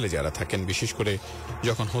হোস্টেলে যারা থাকেন, বিশেষ করে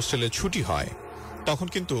যখন হোস্টেলে ছুটি হয়, তখন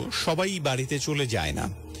কিন্তু সবাই বাড়িতে চলে যায় না,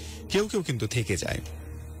 কেউ কেউ কিন্তু থেকে যায়,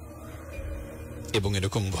 এবং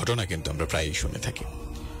এরকম ঘটনা কিন্তু আমরা প্রায়ই শুনে থাকি।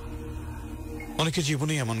 অনেকের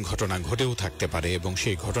জীবনে এমন ঘটনা ঘটেও থাকতে পারে, এবং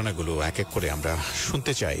সেই ঘটনাগুলো এক এক করে আমরা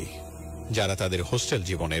শুনতে চাই। যারা তাদের হোস্টেল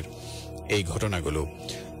জীবনের এই ঘটনাগুলো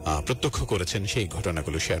প্রত্যক্ষ করেছেন, সেই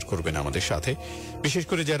ঘটনাগুলো শেয়ার করবেন আমাদের সাথে। বিশেষ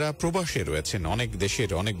করে যারা প্রবাসে রয়েছেন, অনেক দেশের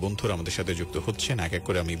অনেক বন্ধুরা আমাদের সাথে যুক্ত হচ্ছেন এক এক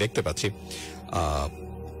করে। আমি দেখতে পাচ্ছি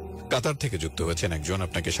কাতার থেকে যুক্ত হয়েছেন একজন,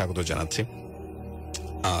 আপনাকে স্বাগত জানাচ্ছি।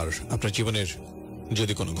 আর আপনার জীবনের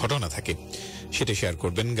যদি কোনো ঘটনা থাকে সেটা শেয়ার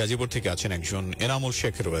করবেন। গাজীপুর থেকে আছেন একজন, এনামুল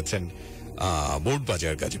শেখ রয়েছেন বোর্ড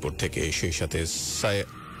বাজার গাজীপুর থেকে, সেই সাথে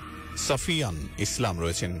সাফিয়ান ইসলাম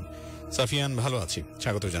রয়েছেন। সাফিয়ান, ভালো আছি,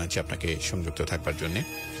 স্বাগত জানাচ্ছি আপনাকে সংযুক্ত থাকবার জন্য।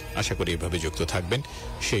 আশা করি এভাবে যুক্ত থাকবেন।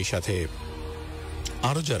 সেই সাথে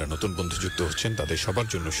আরো যারা নতুন বন্ধু যুক্ত হচ্ছেন তাদের সবার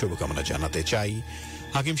জন্য শুভকামনা জানাতে চাই।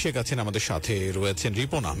 হাকিম শেখ আছেন আমাদের সাথে, রয়েছেন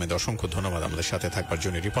রিপন আহমেদ, অসংখ্য ধন্যবাদ আমাদের সাথে থাকবার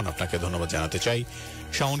জন্য রিপন, আপনাকে ধন্যবাদ জানাতে চাই।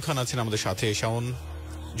 শাওন খান আছেন আমাদের সাথে, শাওন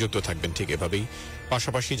যুক্ত থাকবেন ঠিক এভাবেই।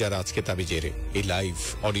 পাশাপাশি যারা আজকে তাবিজের এই লাইভ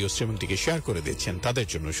অডিও স্ট্রিমিংটিকে শেয়ার করে দিচ্ছেন তাদের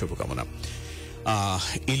জন্য শুভকামনা।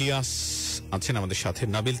 ইলিয়াস আছেন আমাদের সাথে,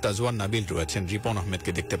 নাবিল তাজওয়ান নাবিল রয়েছেন, রিপন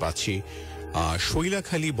আহমেদকে দেখতে পাচ্ছি।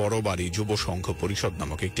 শৈলাখালী বড় বাড়ি যুব সংঘ পরিষদ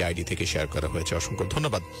নামক একটি আইডি থেকে শেয়ার করা হয়েছে, অসংখ্য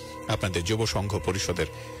ধন্যবাদ। আপনাদের যুব সংঘ পরিষদের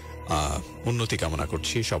উন্নতি কামনা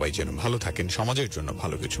করছি, সবাই যেন ভালো থাকেন, সমাজের জন্য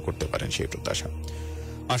ভালো কিছু করতে পারেন সেই প্রত্যাশা।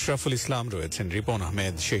 আশরাফুল ইসলাম রয়েছেন, রিপন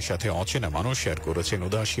আহমেদ, সেই সাথে অচেনা মানুষ শেয়ার করেছেন,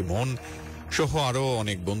 উদাসী মন সহ আরো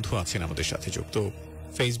অনেক বন্ধু আছেন আমাদের সাথে যুক্ত।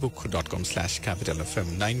 facebook.com/capitalfm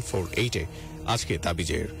 948 আজকে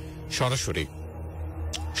তাবিজের সরাসরি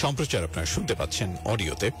সম্প্রচার আপনারা শুনতে পাচ্ছেন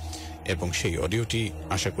অডিওতে, এবং সেই অডিওটি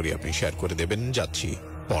আশা করি আপনি শেয়ার করে দেবেন। যাচ্ছি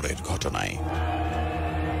পরের ঘটনায়।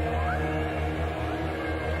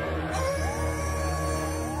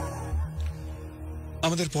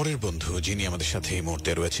 আমাদের পরের বন্ধু যিনি আমাদের সাথে এই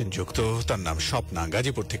মুহূর্তে রয়েছেন যুক্ত, তার নাম স্বপ্না,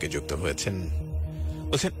 গাজীপুর থেকে যুক্ত হয়েছেন।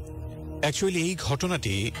 বলছেন অ্যাকচুয়ালি এই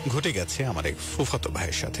ঘটনাটি ঘটে গেছে আমার এক ফুফাতো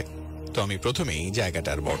ভাইয়ের সাথে। তো আমি প্রথমেই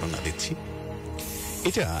জায়গাটার বর্ণনা দিচ্ছি।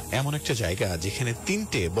 এটা এমন একটা জায়গা যেখানে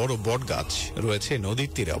 3টে বড় বট গাছ রয়েছে,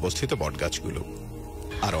 নদীর তীরে অবস্থিত বট গাছগুলো।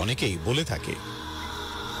 আর অনেকেই বলে থাকে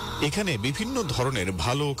এখানে বিভিন্ন ধরনের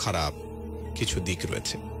ভালো খারাপ কিছু দিক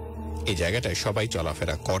রয়েছে। এই জায়গাটায় সবাই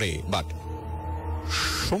চলাফেরা করে, বাট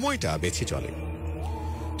সময়টা বেছে চলে।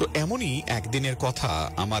 তো এমনই একদিনের কথা,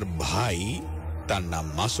 আমার ভাই, তার নাম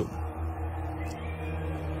মাসুম,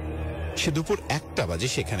 সে দুপুর 1টা বাজে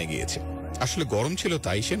সেখানে গিয়েছে। আসলে গরম ছিল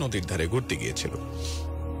তাই সে নদীর ধারে ঘুরতে গিয়েছিল।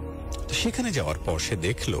 তো সেখানে যাওয়ার পর সে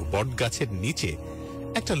দেখলো বট গাছের নিচে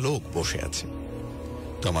একটা লোক বসে আছে।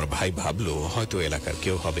 তো আমার ভাই ভাবলো হয়তো এলাকার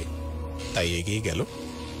কেউ হবে, তাই এগিয়ে গেল,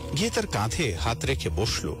 গিয়ে তার কাঁধে হাত রেখে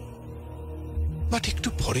বসলো। বাট একটু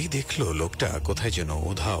পরেই দেখলো লোকটা কোথায় যেন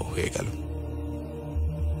উধাও হয়ে গেল।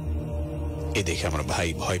 এ দেখে আমার ভাই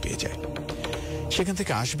ভয় পেয়ে যায়। সেখান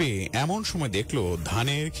থেকে আসবে এমন সময় দেখলো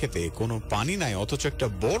ধানের ক্ষেতে কোনো পানি নাই, অথচ একটা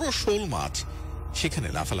বড় শোল মাছ সেখানে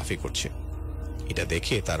লাফালাফি করছে। এটা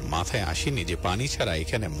দেখে তার মাথায় আসেনি যে পানি ছাড়া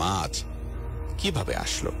এখানে মাছ কিভাবে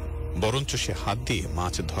আসলো। বরঞ্চ সে হাত দিয়ে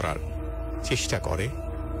মাছ ধরার চেষ্টা করে,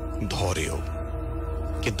 ধরেও,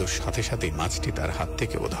 কিন্তু সাথে সাথে মাছটি তার হাত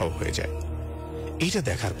থেকে উধাও হয়ে যায়। এটা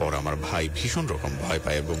দেখার পর আমার ভাই ভীষণ রকম ভয়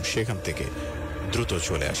পায় এবং সেখান থেকে দ্রুত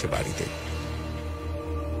চলে আসে বাড়িতে।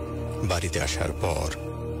 বাড়িতে আসার পর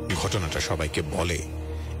ঘটনাটা সবাইকে বলে,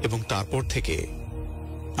 এবং তারপর থেকে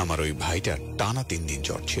আমার ওই ভাইটার টানা 3 দিন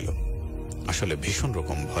জ্বর ছিল। আসলে ভীষণ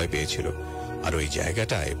রকম ভয় পেয়েছিল। আর ওই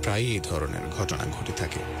জায়গাটায় প্রায় এই ধরনের ঘটনা ঘটে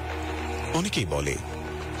থাকে। অনেকেই বলে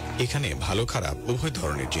এখানে ভালো খারাপ উভয়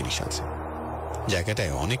ধরনের জিনিস আছে।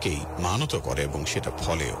 জায়গাটায় অনেকেই মানত করে এবং সেটা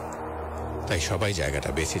ফলেও, তাই সবাই জায়গাটা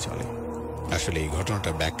বেছে চলে। আসলে এই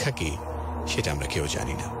ঘটনাটার ব্যাখ্যা কি সেটা আমরা কেউ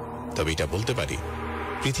জানি না। তবে এটা বলতে পারি,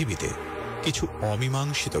 পৃথিবীতে কিছু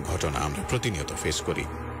অমীমাংসিত ঘটনা আমরা প্রতিনিয়ত ফেস করি,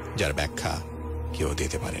 যার ব্যাখ্যা কেউ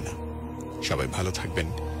দিতে পারে না। সবাই ভালো থাকবেন।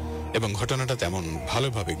 এবং ঘটনাটা তেমন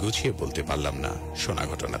ভালোভাবে গুছিয়ে বলতে পারলাম না, শোনা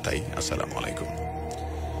ঘটনা, তাই আসসালামু আলাইকুম।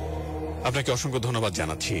 আপনাকে অসংখ্য ধন্যবাদ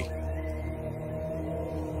জানাচ্ছি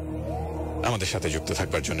আমাদের সাথে যুক্ত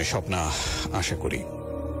থাকবার জন্য। স্বপ্না, আশা করি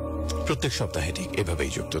প্রত্যেক সপ্তাহে ঠিক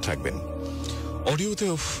এভাবেই যুক্ত থাকবেন।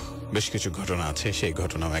 অডিওতেও বেশ কিছু ঘটনা আছে, সেই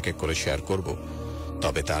ঘটনাও এক এক করে শেয়ার করব।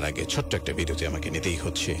 তবে তার আগে ছোট্ট একটা বিরতি আমাকে নিতেই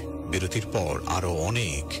হচ্ছে। বিরতির পর আরো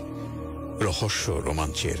অনেক রহস্য,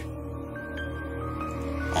 রোমাঞ্চের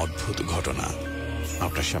অদ্ভুত ঘটনা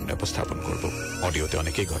আপনার সামনে উপস্থাপন করব। অডিওতে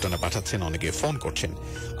অনেকেই ঘটনা পাঠাচ্ছেন, অনেকে ফোন করছেন।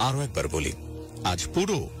 আরো একবার বলি, আজ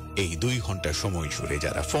পুরো এই 2 ঘন্টা সময় জুড়ে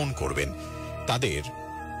যারা ফোন করবেন তাদের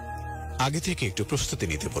আগে থেকে একটু প্রস্তুতি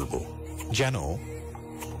নিতে বলবো, যেন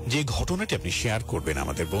যে ঘটনাটি আপনি শেয়ার করবেন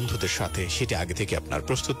আমাদের বন্ধুদের সাথে সেটা আগে থেকে আপনার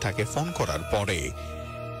প্রস্তুত থাকে। ফোন করার পরে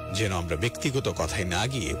যেন আমরা ব্যক্তিগত কথায় না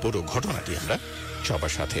গিয়ে পুরো ঘটনাটি আমরা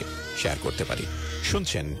সবার সাথে শেয়ার করতে পারি।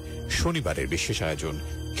 শুনছেন শনিবারের বিশেষ আয়োজন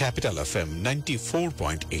ক্যাপিটাল এফএম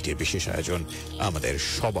 94.8 এর বিশেষ আয়োজন, আমাদের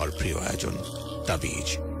সবার প্রিয় আয়োজন তাবিজ,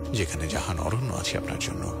 যেখানে জাহান অরণ্য আছে আপনার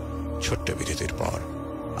জন্য। ছোট্ট বিরতির পর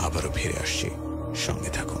আবারও ফিরে আসছি,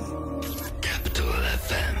 সঙ্গে থাকুন। Capital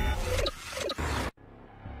FM.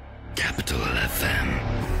 Capital FM.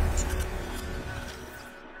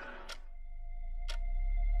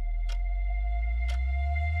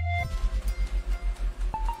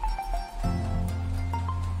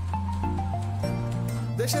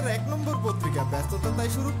 দেশের 1 নম্বর পত্রিকা, ব্যস্ততা তাই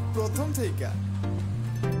শুরু প্রথম থেকে।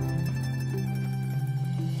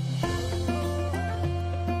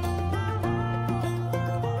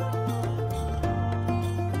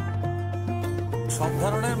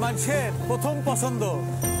 মানুষের প্রথম পছন্দ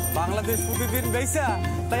বাংলাদেশ প্রতিদিন বেচা,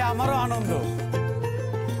 তাই আমারও আনন্দ।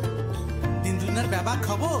 দিন দুনিয়ার ব্যাপক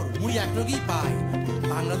খবর মুই এক লগেই পাই,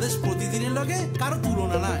 বাংলাদেশ প্রতিদিনের লগে কারো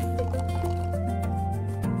তুলনা নাই।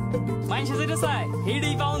 মাইনষে যেটা চায়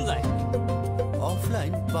হেডেই পাওয়া যায়,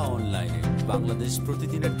 অফলাইন বা অনলাইনে বাংলাদেশ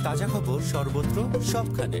প্রতিদিনের তাজা খবর সর্বত্র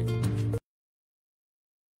সবখানে।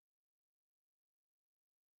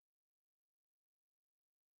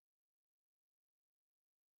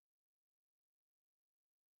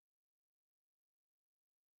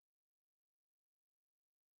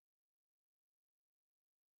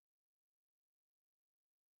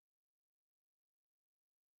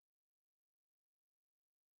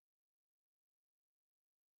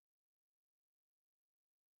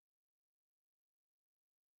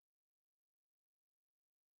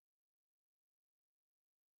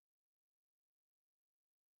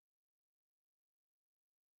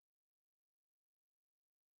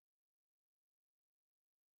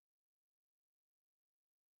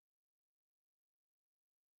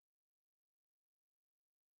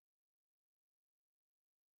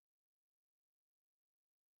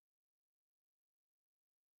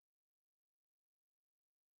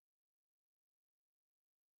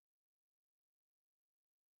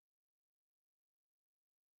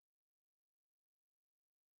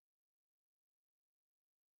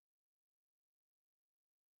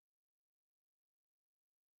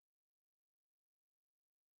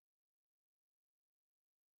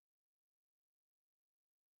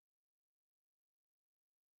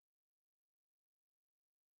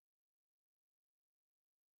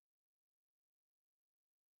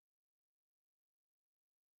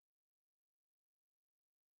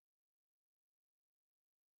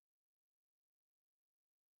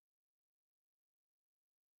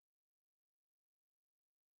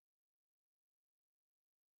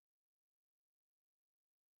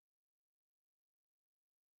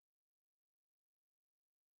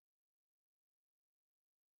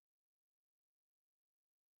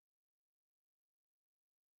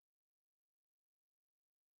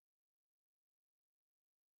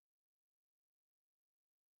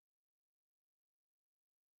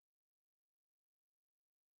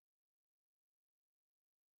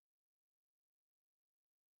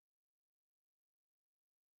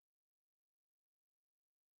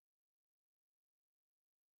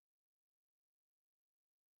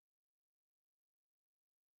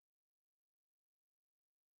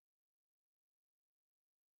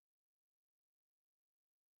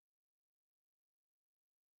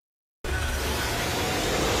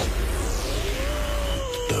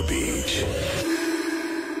 তাবিজ।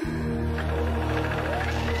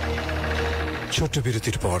 ছোট্ট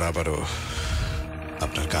বিরতির পর আবারও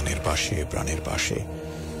আপনার কানের পাশে প্রাণের পাশে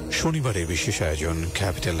শনিবারের বিশেষ আয়োজন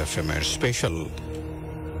ক্যাপিটাল এফএম এর স্পেশাল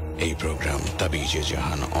এই প্রোগ্রাম তাবিজে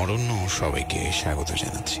জাহান অরণ্য, সবাইকে স্বাগত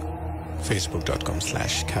জানাচ্ছি।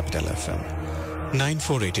 facebook.com/capitalfm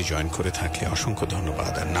 948 জয়েন করে থাকলে অসংখ্য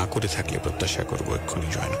ধন্যবাদ, আর না করে থাকলে প্রত্যাশা করব এক্ষুনি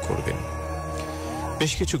জয়েন করবেন।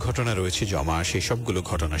 বেশ কিছু ঘটনা রয়েছে জমা, সেই সবগুলো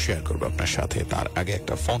ঘটনা শেয়ার করবো আপনার সাথে। তার আগে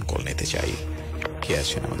একটা ফোন কল নিতে চাই। কে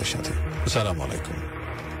আছেন আমাদের সাথে? আসসালামু আলাইকুম।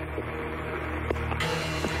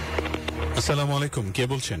 আসসালামু আলাইকুম, কে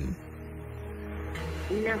বলছেন?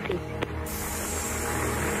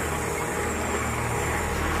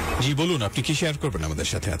 জি বলুন, আপনি কি শেয়ার করবেন আমাদের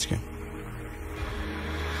সাথে আজকে?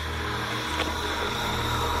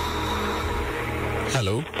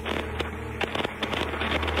 হ্যালো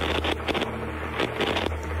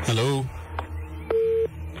হ্যালো,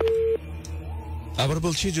 আবার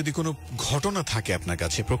বলছি, যদি কোনো ঘটনা থাকে আপনার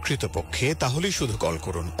কাছে প্রকৃতপক্ষে, তাহলেই শুধু কল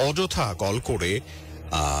করুন। অযথা কল করে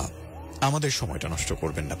আমাদের সময়টা নষ্ট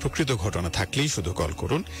করবেন না। প্রকৃত ঘটনা থাকলেই শুধু কল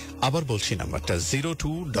করুন। আবার বলছি, নাম্বারটা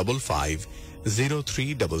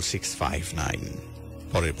 0255036659।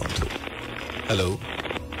 পরের বন্ধু। হ্যালো।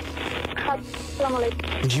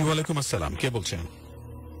 জি ওয়ালাইকুম আসসালাম, কে বলছেন?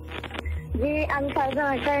 জি আমি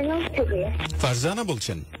কারিগঞ্জ থেকে। ফারজানা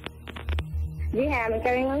বলছেন? জি হ্যাঁ, আমি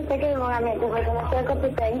কারিগঞ্জ থেকে, এবং আমি একটা ঘটনা শেয়ার করতে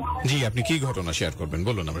চাই। জি, আপনি কি ঘটনা শেয়ার করবেন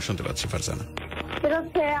বলুন, আমরা শুনতে পাচ্ছি ফারজানা। সেটা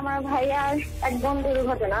হচ্ছে আমার ভাইয়ার এক বন্ধুর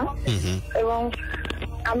ঘটনা, এবং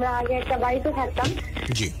আমরা আগে একটা বাড়িতে থাকতাম।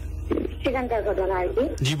 জি, সেখানকার ঘটনা আর কি।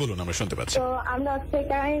 জি বলুন, আমরা শুনতে পাচ্ছি। তো আমরা হচ্ছে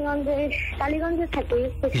কালীগঞ্জে থাকি,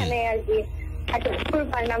 সেখানে আর কি একটা পুকুর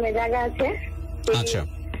পাড় নামে জায়গা আছে। আচ্ছা।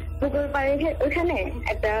 পুকুর পাড়ে ওখানে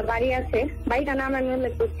একটা বাড়ি আছে, বাড়িটার নাম আমি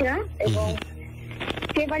উল্লেখ করছি না, এবং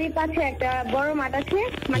সে বাড়ির পাশে একটা বড় মাঠ আছে,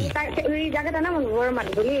 মানে ওই জায়গাটার নাম বড় মাঠ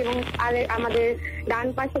বলি, এবং আর আমাদের ডান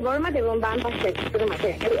পাশে বড় মাঠ এবং বাম পাশে ছোট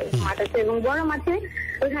মাঠ আছে, এবং বড় মাঠে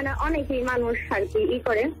ওখানে অনেকেই মানুষ আর কি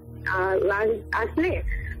করে আসলে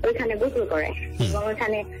ওইখানে গোসল করে এবং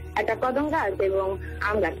ওইখানে একটা কদম গাছ এবং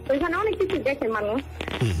আম গাছ, ওইখানে অনেক কিছু দেখে মানুষ,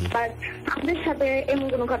 বাট আমাদের সাথে এমন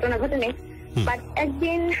কোনো ঘটনা ঘটেনি। বাট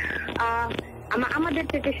একদিন আমাদের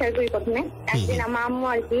থেকে শেয়ার করি প্রথমে, একদিন আমার আম্মু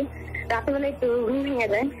আর কি রাতেবেলা একটু ঘুম ভেঙে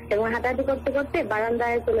যায় এবং হাঁটাহাঁটি করতে করতে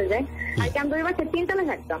বারান্দায় চলে যায়। আর কি আমরা ওই বাসায় 3 তলায়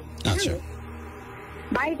থাকতাম,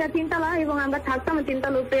 বাড়িটা 3 তলা এবং আমরা থাকতাম 3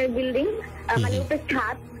 তলা উপরে বিল্ডিং, মানে উপরে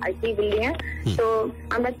ছাদ আর কি বিল্ডিং এর। তো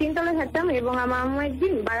আমরা 3 তলায় থাকতাম এবং আমার আম্মু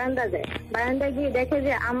একদিন বারান্দায় গিয়ে দেখে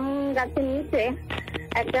যে আম গাছের নিচে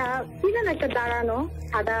একটা কি যেন একটা দাঁড়ানো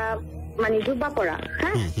সাদা মানে জুব্বা পরা,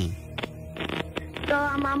 হ্যাঁ। তো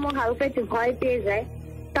আমার আম্মু হালকা একটু ভয় পেয়ে যায়,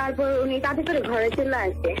 তারপর উনি তাতে করে ঘরে চলে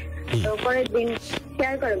আসে। তো পরের দিন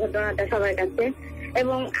শেয়ার করে ঘটনাটা সবার কাছে।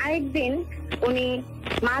 এবং আরেকদিন উনি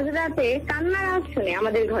মাঝরাতে কান্নার আওয়াজ শুনে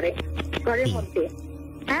আমাদের ঘরের মধ্যে,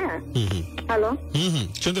 হ্যাঁ হ্যালো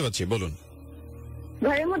শুনতে পাচ্ছি, বলুন।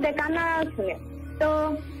 ঘরের মধ্যে কান্নার আওয়াজ শুনে, তো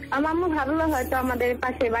আমার আম্মু ভাবলো হয়তো আমাদের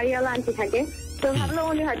পাশে বাড়িওয়ালা আন্টি থাকে, তো ভাবলো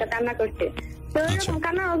উনি হয়তো কান্না করছে। তো এরকম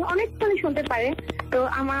কান্নার আওয়াজ অনেকক্ষণ শুনতে পারে। তো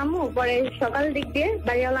আমার আম্মু পরে সকাল দিক দিয়ে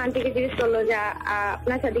বাড়িওয়ালা আন্টিকে জিজ্ঞেস করলো যে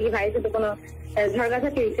আপনার সাথে কি ভাইয়ের সাথে কোনো ঝড়গাছা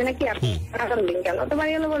খেয়েছে নাকি, আপনি কান্না করলেন কেন? তো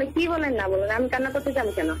বাড়িওয়ালা বলে কি বলেন না বলেন, আমি কান্না করতে চান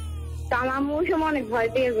কেন? তো আমার আম্মু ওই সময় অনেক ভয়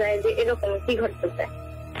পেয়ে যায় যে এরকম কি ঘটতেছে।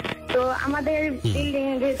 তো আমাদের বিল্ডিং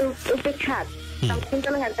যেহেতু উপরে ছাদ,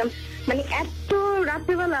 একদম মানে এত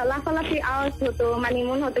রাত্রিবেলা লাফালাফি আওয়াজ হতো, মানে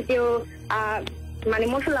মনে হতো কেউ মানে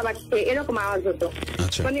মশলা বাড়ছে এরকম আওয়াজ হতো।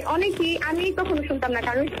 মানে অনেকই আমি কখনো শুনতাম না,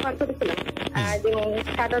 কারণ ছোট ছিলাম, যেমন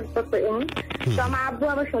 7-8 বছর। তো আমার আব্বু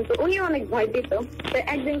আবার শুনতো, উনি অনেক ভয় পেত। তো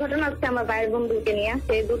একদিন ঘটনা হচ্ছে আমার ভাইয়ের বন্ধুকে নিয়ে,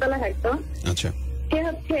 সে 2 তলা থাকতো, সে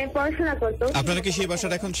হচ্ছে পড়াশোনা করতো। আপনারা কি সেই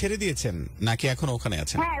বাসাটা এখন ছেড়ে দিয়েছেন নাকি এখন ওখানে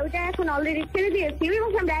আছেন? হ্যাঁ, ওটা এখন অলরেডি ছেড়ে দিয়েছি। ওই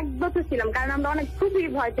বাসায় আমরা 1 বছর ছিলাম, কারণ আমরা অনেক খুবই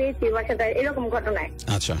ভয় পেয়েছি বাসাটা এরকম ঘটনায়।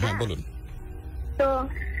 আচ্ছা, হ্যাঁ বলুন। তো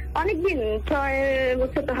অনেকদিন 6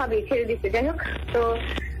 বছর তো হবেই ছেড়ে দিচ্ছে। যাই হোক, তো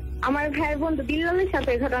আমার ভাইয়ের বন্ধু বিল্লালের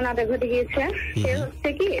সাথে ঘটনাটা ঘটে গিয়েছে। সে হচ্ছে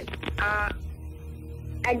কি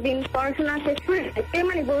একদিন পড়াশোনা শেষ করে সে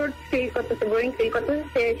মানে বোরিং ফিল করতেছে,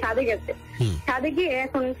 সে ছাদে গেছে। ছাদে গিয়ে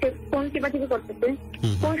এখন সে ফোন টিপাটিপি করতেছে।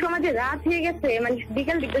 কোন সময় যে রাত হয়ে গেছে, মানে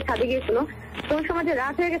বিকেল দিকে ছাদে গিয়েছিল, কোন সময় যে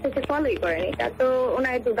রাত হয়ে গেছে সে ফলোই করেনি। তো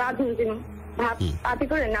ওনার একটু গা ঝুমঝিম ভাব পাতি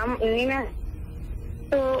করে নেমে আসে।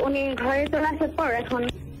 তো উনি ঘরে চলে আসার পর এখন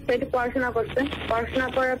সে একটু পড়াশোনা করছে। পড়াশোনা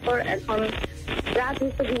করার পর এখন রাত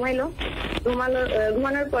হচ্ছে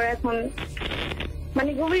ঘুমানোর পর এখন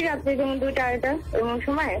মানে গভীর রাত্রে যেমন 2টা-2:30 এমন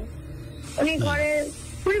সময় উনি ঘরে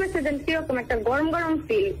পরিবেশে যেন কিরকম একটা গরম গরম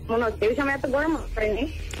ফিল মনে হচ্ছে। ওই সময় এত গরম হয়নি,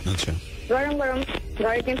 গরম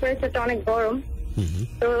ঘরের টেম্পারেচারটা অনেক গরম।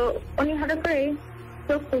 তো উনি হঠাৎ করে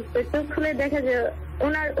চোখ খুলে দেখে যে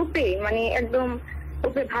ওনার উপরে মানে একদম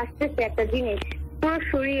উপরে ভাসতেছে একটা জিনিস, পুরো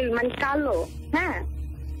শরীর মানে কালো। হ্যাঁ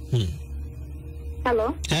হ্যালো,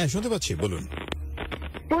 হ্যাঁ শুনতে পাচ্ছি, বলুন।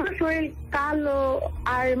 পুরো শরীর কালো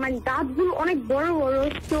আর মানে দাঁতগুলো অনেক বড় বড়,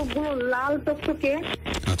 চোখগুলো লাল টকটকে,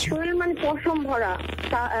 শরীর মানে পশম ভরা,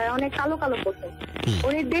 অনেক কালো কালো পশম।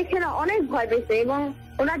 উনি দেখে না অনেক ভয় পেয়েছে এবং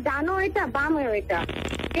ওনার ডানও এটা বামেও এটা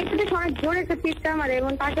দেখে অনেক জোরে একটা চিৎকার মারে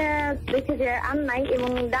এবং তাকে দেখে যে আর নাই এবং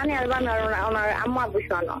ডানে আর বামে ওনার আম্মু আব্বু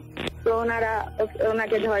শোনো। তো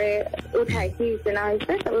ওনাকে ধরে উঠায় কি না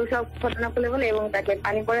হয়েছে সব ঘটনা বলে এবং তাকে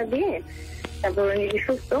পানি পড়া দিয়ে তারপর উনি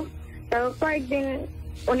সুস্থ। তো কয়েকদিন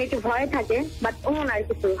উনি একটু ভয় থাকে, বাট ওনার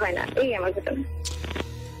কিছু হয় না। এই আমার ঘটনা।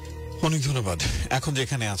 অনেক ধন্যবাদ। এখন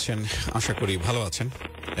যেখানে আছেন আশা করি ভালো আছেন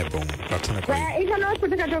এবং প্রার্থনা করি এখানেও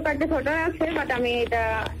ছোটখাটো কয়েকটা ঘটনা আছে, বাট আমি এটা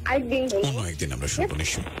অন্য একদিন আমরা শুনবো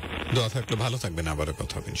নিশ্চয়। দোয়া থাকলে ভালো থাকবেন, আবারও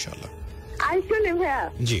কথা হবে ইনশাআল্লাহ। আর শুনে ভাইয়া,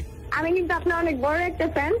 জি আমি কিন্তু আপনার অনেক বড় একটা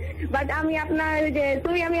ফ্যান, বাট আমি আপনার যে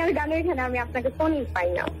তুমি আমি আর গানের এখানে আমি আপনাকে ফোনই পাই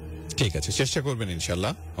না। ঠিক আছে, চেষ্টা করবেন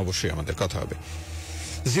ইনশাআল্লাহ, অবশ্যই আমাদের কথা হবে।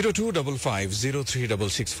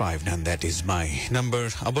 0255036659 দ্যাট ইজ মাই নাম্বার।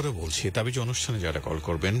 আবারও বলছি, তাবিজ অনুষ্ঠানে যারা কল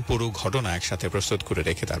করবেন পুরো ঘটনা একসাথে প্রস্তুত করে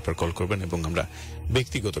রেখে তারপর কল করবেন এবং আমরা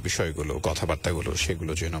ব্যক্তিগত বিষয়গুলো কথাবার্তাগুলো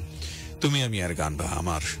সেগুলো যেন তুমি আমি আর গান বা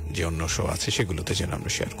আমার যে অন্য শো আছে সেগুলোতে যেন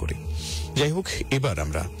আমরা শেয়ার করি। যাই হোক, এবার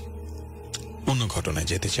আমরা অন্য ঘটনায়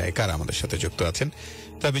যেতে চাই। কারা আমাদের সাথে যুক্ত আছেন?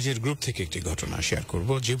 তাবিজের গ্রুপ থেকে একটি ঘটনা শেয়ার করব।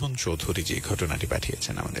 জীবন চৌধুরী যে ঘটনাটি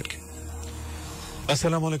পাঠিয়েছেন আমাদেরকে।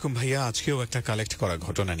 আসসালামু আলাইকুম ভাইয়া, আজকেও একটা কালেক্ট করা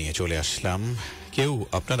ঘটনা নিয়ে চলে আসলাম।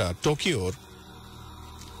 আপনারা টোকিওর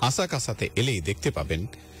আসাকাসাতে এলেই দেখতে পাবেন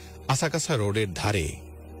আসাকাসা রোডের ধারে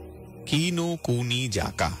কিনো কুনি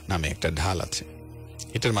জাকা নামে একটা ঢাল আছে।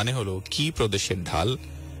 এটার মানে হলো কি প্রদেশের ঢাল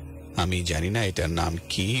আমি জানি না, এটার নাম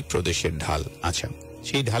কি প্রদেশের ঢাল। আচ্ছা,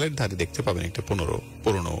 সেই ঢালের ধারে দেখতে পাবেন একটা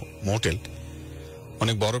পুরনো মোটেল,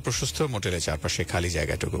 অনেক বড় প্রশস্ত। মোটেলের চারপাশে খালি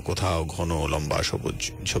জায়গাটুকু, কোথাও ঘন লম্বা সবুজ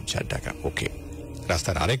ঝোপঝাড় ঢাকা। ওকে,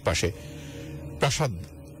 রাস্তার আরেক পাশে প্রাসাদ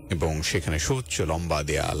এবং সেখানে সুউচ্চ লম্বা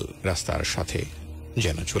দেয়াল রাস্তার সাথে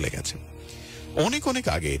যেন চলে গেছে। অনেক অনেক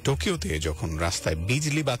আগে টোকিওতে যখন রাস্তায়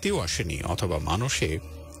বিজলি বাতিও আসেনি অথবা মানুষে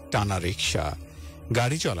টানা রিক্সা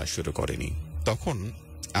গাড়ি চলা শুরু করেনি, তখন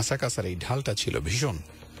আসাকাসার এই ঢালটা ছিল ভীষণ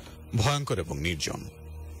ভয়ঙ্কর এবং নির্জন।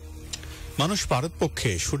 মানুষ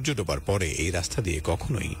পারতপক্ষে সূর্য ডোবার পরে এই রাস্তা দিয়ে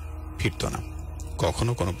কখনোই ফিরত না।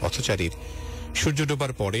 কখনো কোনো পথচারীর সূর্য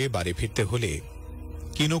ডোবার পরে বাড়ি ফিরতে হলে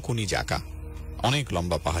কিনোকুনি জাকা অনেক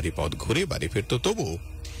লম্বা পাহাড়ি পথ ঘুরে বাড়ি ফিরত, তবু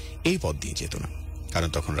এই পথ দিয়ে যেত না, কারণ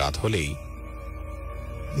তখন রাত হলেই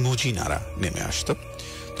মুজিনারা নেমে আসত।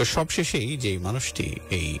 তো সবশেষেই যে মানুষটি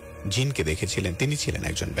এই জিনকে দেখেছিলেন তিনি ছিলেন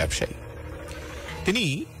একজন ব্যবসায়ী। তিনি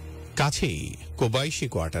কাছেই কোবাইশি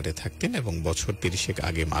কোয়ার্টারে থাকতেন এবং বছর 30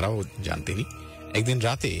 আগে মারাও যান তিনি। একদিন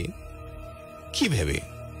রাতে কি ভেবে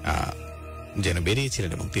যেন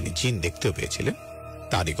বেরিয়েছিলেন এবং তিনি জিন দেখতেও পেয়েছিলেন,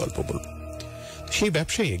 তারই গল্প বলব। সেই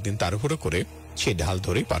ব্যবসায়ী একদিন তার উপরে করে সেই ঢাল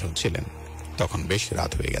ধরেই পার হচ্ছিলেন। তখন বেশ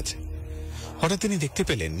রাত হয়ে গেছে। হঠাৎ তিনি দেখতে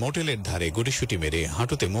পেলেন মোটেলের ধারে গুটিসুটি মেরে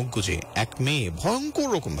হাঁটুতে মুখ গুজে এক মেয়ে ভয়ঙ্কর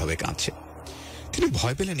রকম ভাবে কাঁদছে। তিনি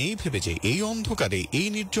ভয় পেলেন এই ভেবে যে এই অন্ধকারে এই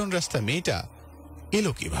নির্জন রাস্তা মেয়েটা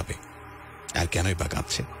এলো কিভাবে, আর কেনই বা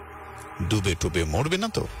কাঁদছে, ডুবে টুবে মরবে না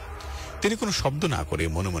তো? তিনি কোনো শব্দ না করে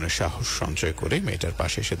মনে মনে সাহস সঞ্চয় করে মেয়েটার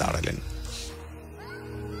পাশে এসে দাঁড়ালেন।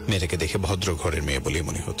 মেয়েটাকে দেখে ভদ্র ঘরের মেয়ে বলেই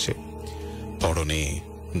মনে হচ্ছে। পরনে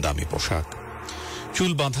দামি পোশাক,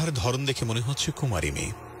 চুল বাঁধার ধরন দেখে মনে হচ্ছে কুমারী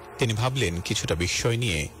মেয়ে। তিনি ভাবলেন, কিছুটা বিস্ময়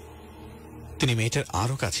নিয়ে তিনি মেয়েটার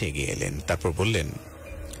আরো কাছে এগিয়ে এলেন। তারপর বললেন,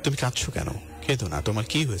 তুমি কাঁদছো কেন? কেঁদো না, তোমার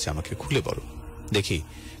কি হয়েছে আমাকে খুলে বলো, দেখি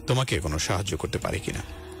তোমাকে কোনো সাহায্য করতে পারি কিনা।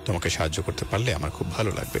 তোমাকে সাহায্য করতে পারলে আমার খুব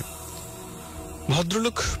ভালো লাগবে।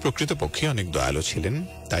 ভদ্রলোক প্রকৃতপক্ষে অনেক দয়ালু ছিলেন,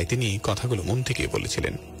 তাই তিনি কথাগুলো মন থেকে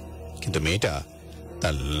বলেছিলেন। কিন্তু মেয়েটা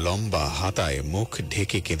তার লম্বা হাতায় মুখ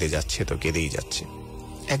ঢেকে কেঁদে যাচ্ছে তো কেঁদেই যাচ্ছে,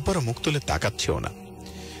 একবারও মুখ তুলে তাকাচ্ছেও না।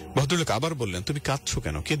 ভদ্রলোক আবার বললেন, তুমি কাঁদছো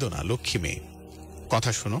কেন? কেঁদো না, লক্ষ্মী মেয়ে।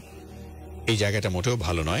 কথা শোনো, এই জায়গাটা মোটেও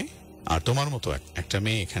ভালো নয়, আর তোমার মতো একটা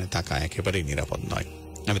মেয়ে এখানে থাকা একেবারেই নিরাপদ নয়।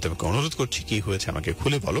 আমি তোমাকে অনুরোধ করছি, কি হয়েছে আমাকে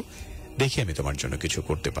খুলে বলো, দেখি আমি তোমার জন্য কিছু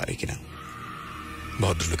করতে পারি কিনা।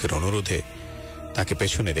 ভদ্রলোকের অনুরোধে তাকে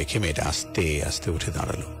পেছনে রেখে মেয়েটা আস্তে আস্তে উঠে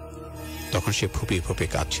দাঁড়ালো। তখন সে ফুপিয়ে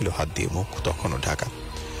ফুপিয়ে কাঁদছিল, হাত দিয়ে মুখ তখনও ঢাকা।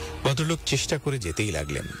 ভদ্রলোক চেষ্টা করে যেতেই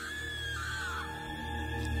লাগলেন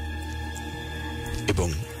এবং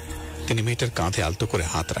তিনি মেয়েটার কাঁধে আলতো করে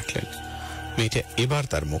হাত রাখলেন। মেয়েটা এবার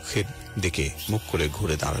তার মুখের দিকে মুখ করে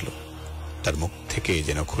ঘুরে দাঁড়ালো। তার মুখ থেকে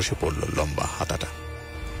যেন খসে পড়ল লম্বা হাতাটা।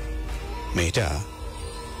 মেয়েটা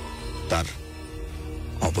তার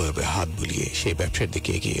অবয়বে হাত বুলিয়ে সেই ব্যবসার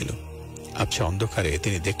দিকে এগিয়ে এলো। আচ্ছা, অন্ধকারে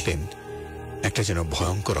তিনি দেখলেন একটা যেন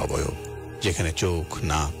ভয়ঙ্কর অবয়ব, যেখানে চোখ,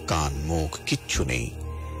 নাক, কান, মুখ কিচ্ছু নেই।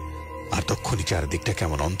 আর তখনই চারদিকটা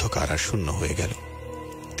কেমন অন্ধকার আর শূন্য হয়ে গেল।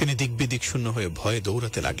 তিনি দিক বিদিক শূন্য হয়ে ভয়ে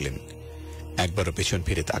দৌড়াতে লাগলেন, একবারও পেছন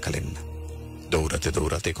ফিরে তাকালেন না। দৌড়াতে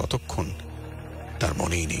দৌড়াতে কতক্ষণ তার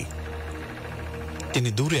মনেই নেই। তিনি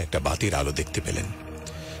দূরে একটা বাতির আলো দেখতে পেলেন।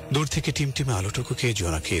 দূর থেকে টিমটিমে আলোটুকুকে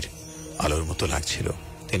জোনাকির আলোর মতো লাগছিল।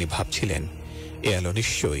 তিনি ভাবছিলেন, এ আলো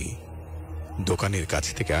নিশ্চয়ই দোকানের কাছ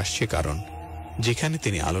থেকে আসছে, কারণ যেখানে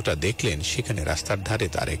তিনি আলোটা দেখলেন সেখানে রাস্তার ধারে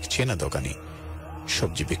তার এক চেনা দোকানি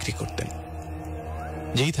সবজি বিক্রি করতেন।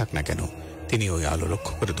 যেই থাক না কেন, তিনি ওই আলো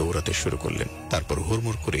লক্ষ্য করে দৌড়াতে শুরু করলেন। তারপর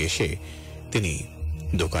হুড়মুড় করে এসে তিনি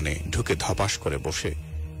দোকানে ঢুকে ধপাস করে বসে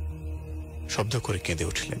শব্দ করে কেঁদে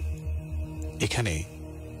উঠলেন। এখানে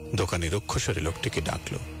দোকানে রক্ষস্বরে লোকটিকে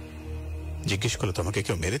ডাকলো, জিজ্ঞেস করলো, তোমাকে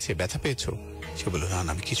কেউ মেরেছে, ব্যথা পেয়েছ? সে বলল, না,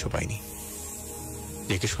 আমি কিছু পাইনি।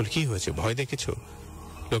 জিজ্ঞেস করলো, কি হয়েছে, ভয় দেখেছ?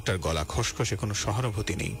 লোকটার গলা খসখসে, কোনো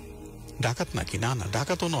সহানুভূতি নেই। ডাকাত নাকি? না না,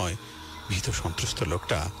 ডাকাতও নয়। ভীত সন্ত্রস্ত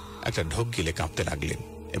লোকটা একটা ঢোক গিলে কাঁপতে লাগলেন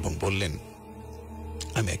এবং বললেন,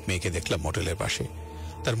 আমি এক মেয়েকে দেখলাম মোটেলের পাশে,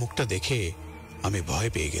 তার মুখটা দেখে আমি ভয়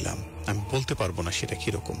পেয়ে গেলাম। আমি বলতে পারবো না সেটা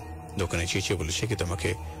কিরকম। দোকানে চেঁচিয়ে বলে, সে কি তোমাকে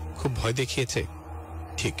খুব ভয় দেখিয়েছে?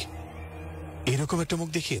 ঠিক এরকম একটা মুখ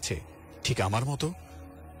দেখিয়েছে, ঠিক আমার মতো,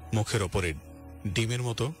 মুখের ওপরে ডিমের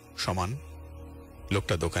মতো সমান।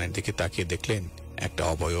 লোকটা দোকানের দিকে তাকিয়ে দেখলেন একটা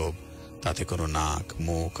অবয়ব, তাতে কোনো নাক,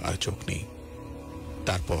 মুখ আর চোখ নেই।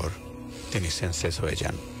 তারপর তিনি সেন্সলেস হয়ে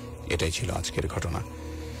যান। এটাই ছিল আজকের ঘটনা।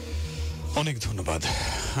 অনেক ধন্যবাদ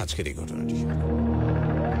আজকের এই ঘটনাটি।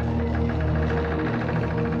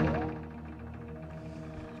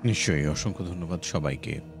 নিশ্চয়ই অসংখ্য ধন্যবাদ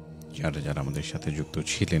সবাইকে যারা যারা আমাদের সাথে যুক্ত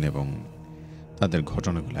ছিলেন এবং তাদের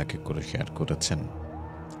ঘটনাগুলো এক এক করে শেয়ার করেছেন।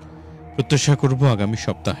 প্রত্যাশা করব আগামী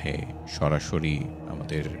সপ্তাহে সরাসরি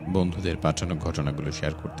আমাদের বন্ধুদের পাঠানো ঘটনাগুলো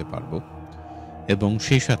শেয়ার করতে পারবো এবং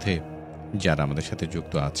সেই সাথে যারা আমাদের সাথে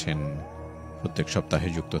যুক্ত আছেন, প্রত্যেক সপ্তাহে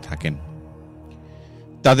যুক্ত থাকেন,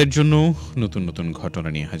 তাদের জন্য নতুন নতুন ঘটনা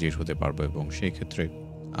নিয়ে হাজির হতে পারবো এবং সেই ক্ষেত্রে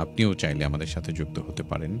আপনিও চাইলে আমাদের সাথে যুক্ত হতে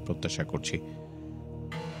পারেন। প্রত্যাশা করছি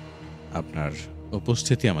আপনার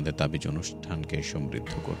উপস্থিতি আমাদের তাবিজ অনুষ্ঠানকে সমৃদ্ধ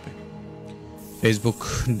করবে।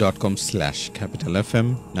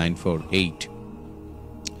 facebook.com/capitalfm 948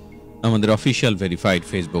 আমাদের অফিসিয়াল ভেরিফাইড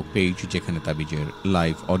ফেসবুক পেজ, যেখানে তাবিজের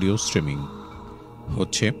লাইভ অডিও স্ট্রিমিং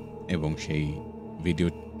হচ্ছে এবং সেই ভিডিও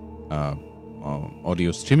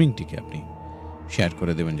অডিও স্ট্রিমিংটিকে আপনি শেয়ার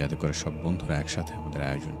করে দেবেন, যাতে করে সব বন্ধুরা একসাথে আমাদের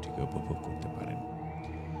আয়োজনটিকে উপভোগ করতে পারেন।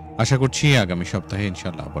 আশা করছি আগামী সপ্তাহে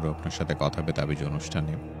ইনশাআল্লাহ আবারও আপনার সাথে কথা হবে তাবিজ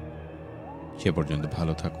অনুষ্ঠানে। সে পর্যন্ত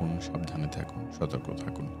ভালো থাকুন, সাবধানে থাকুন, সতর্ক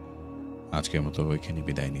থাকুন। আজকের মতো ওইখানে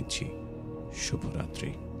বিদায় নিচ্ছি।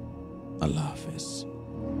 শুভরাত্রি। আল্লাহ হাফেজ।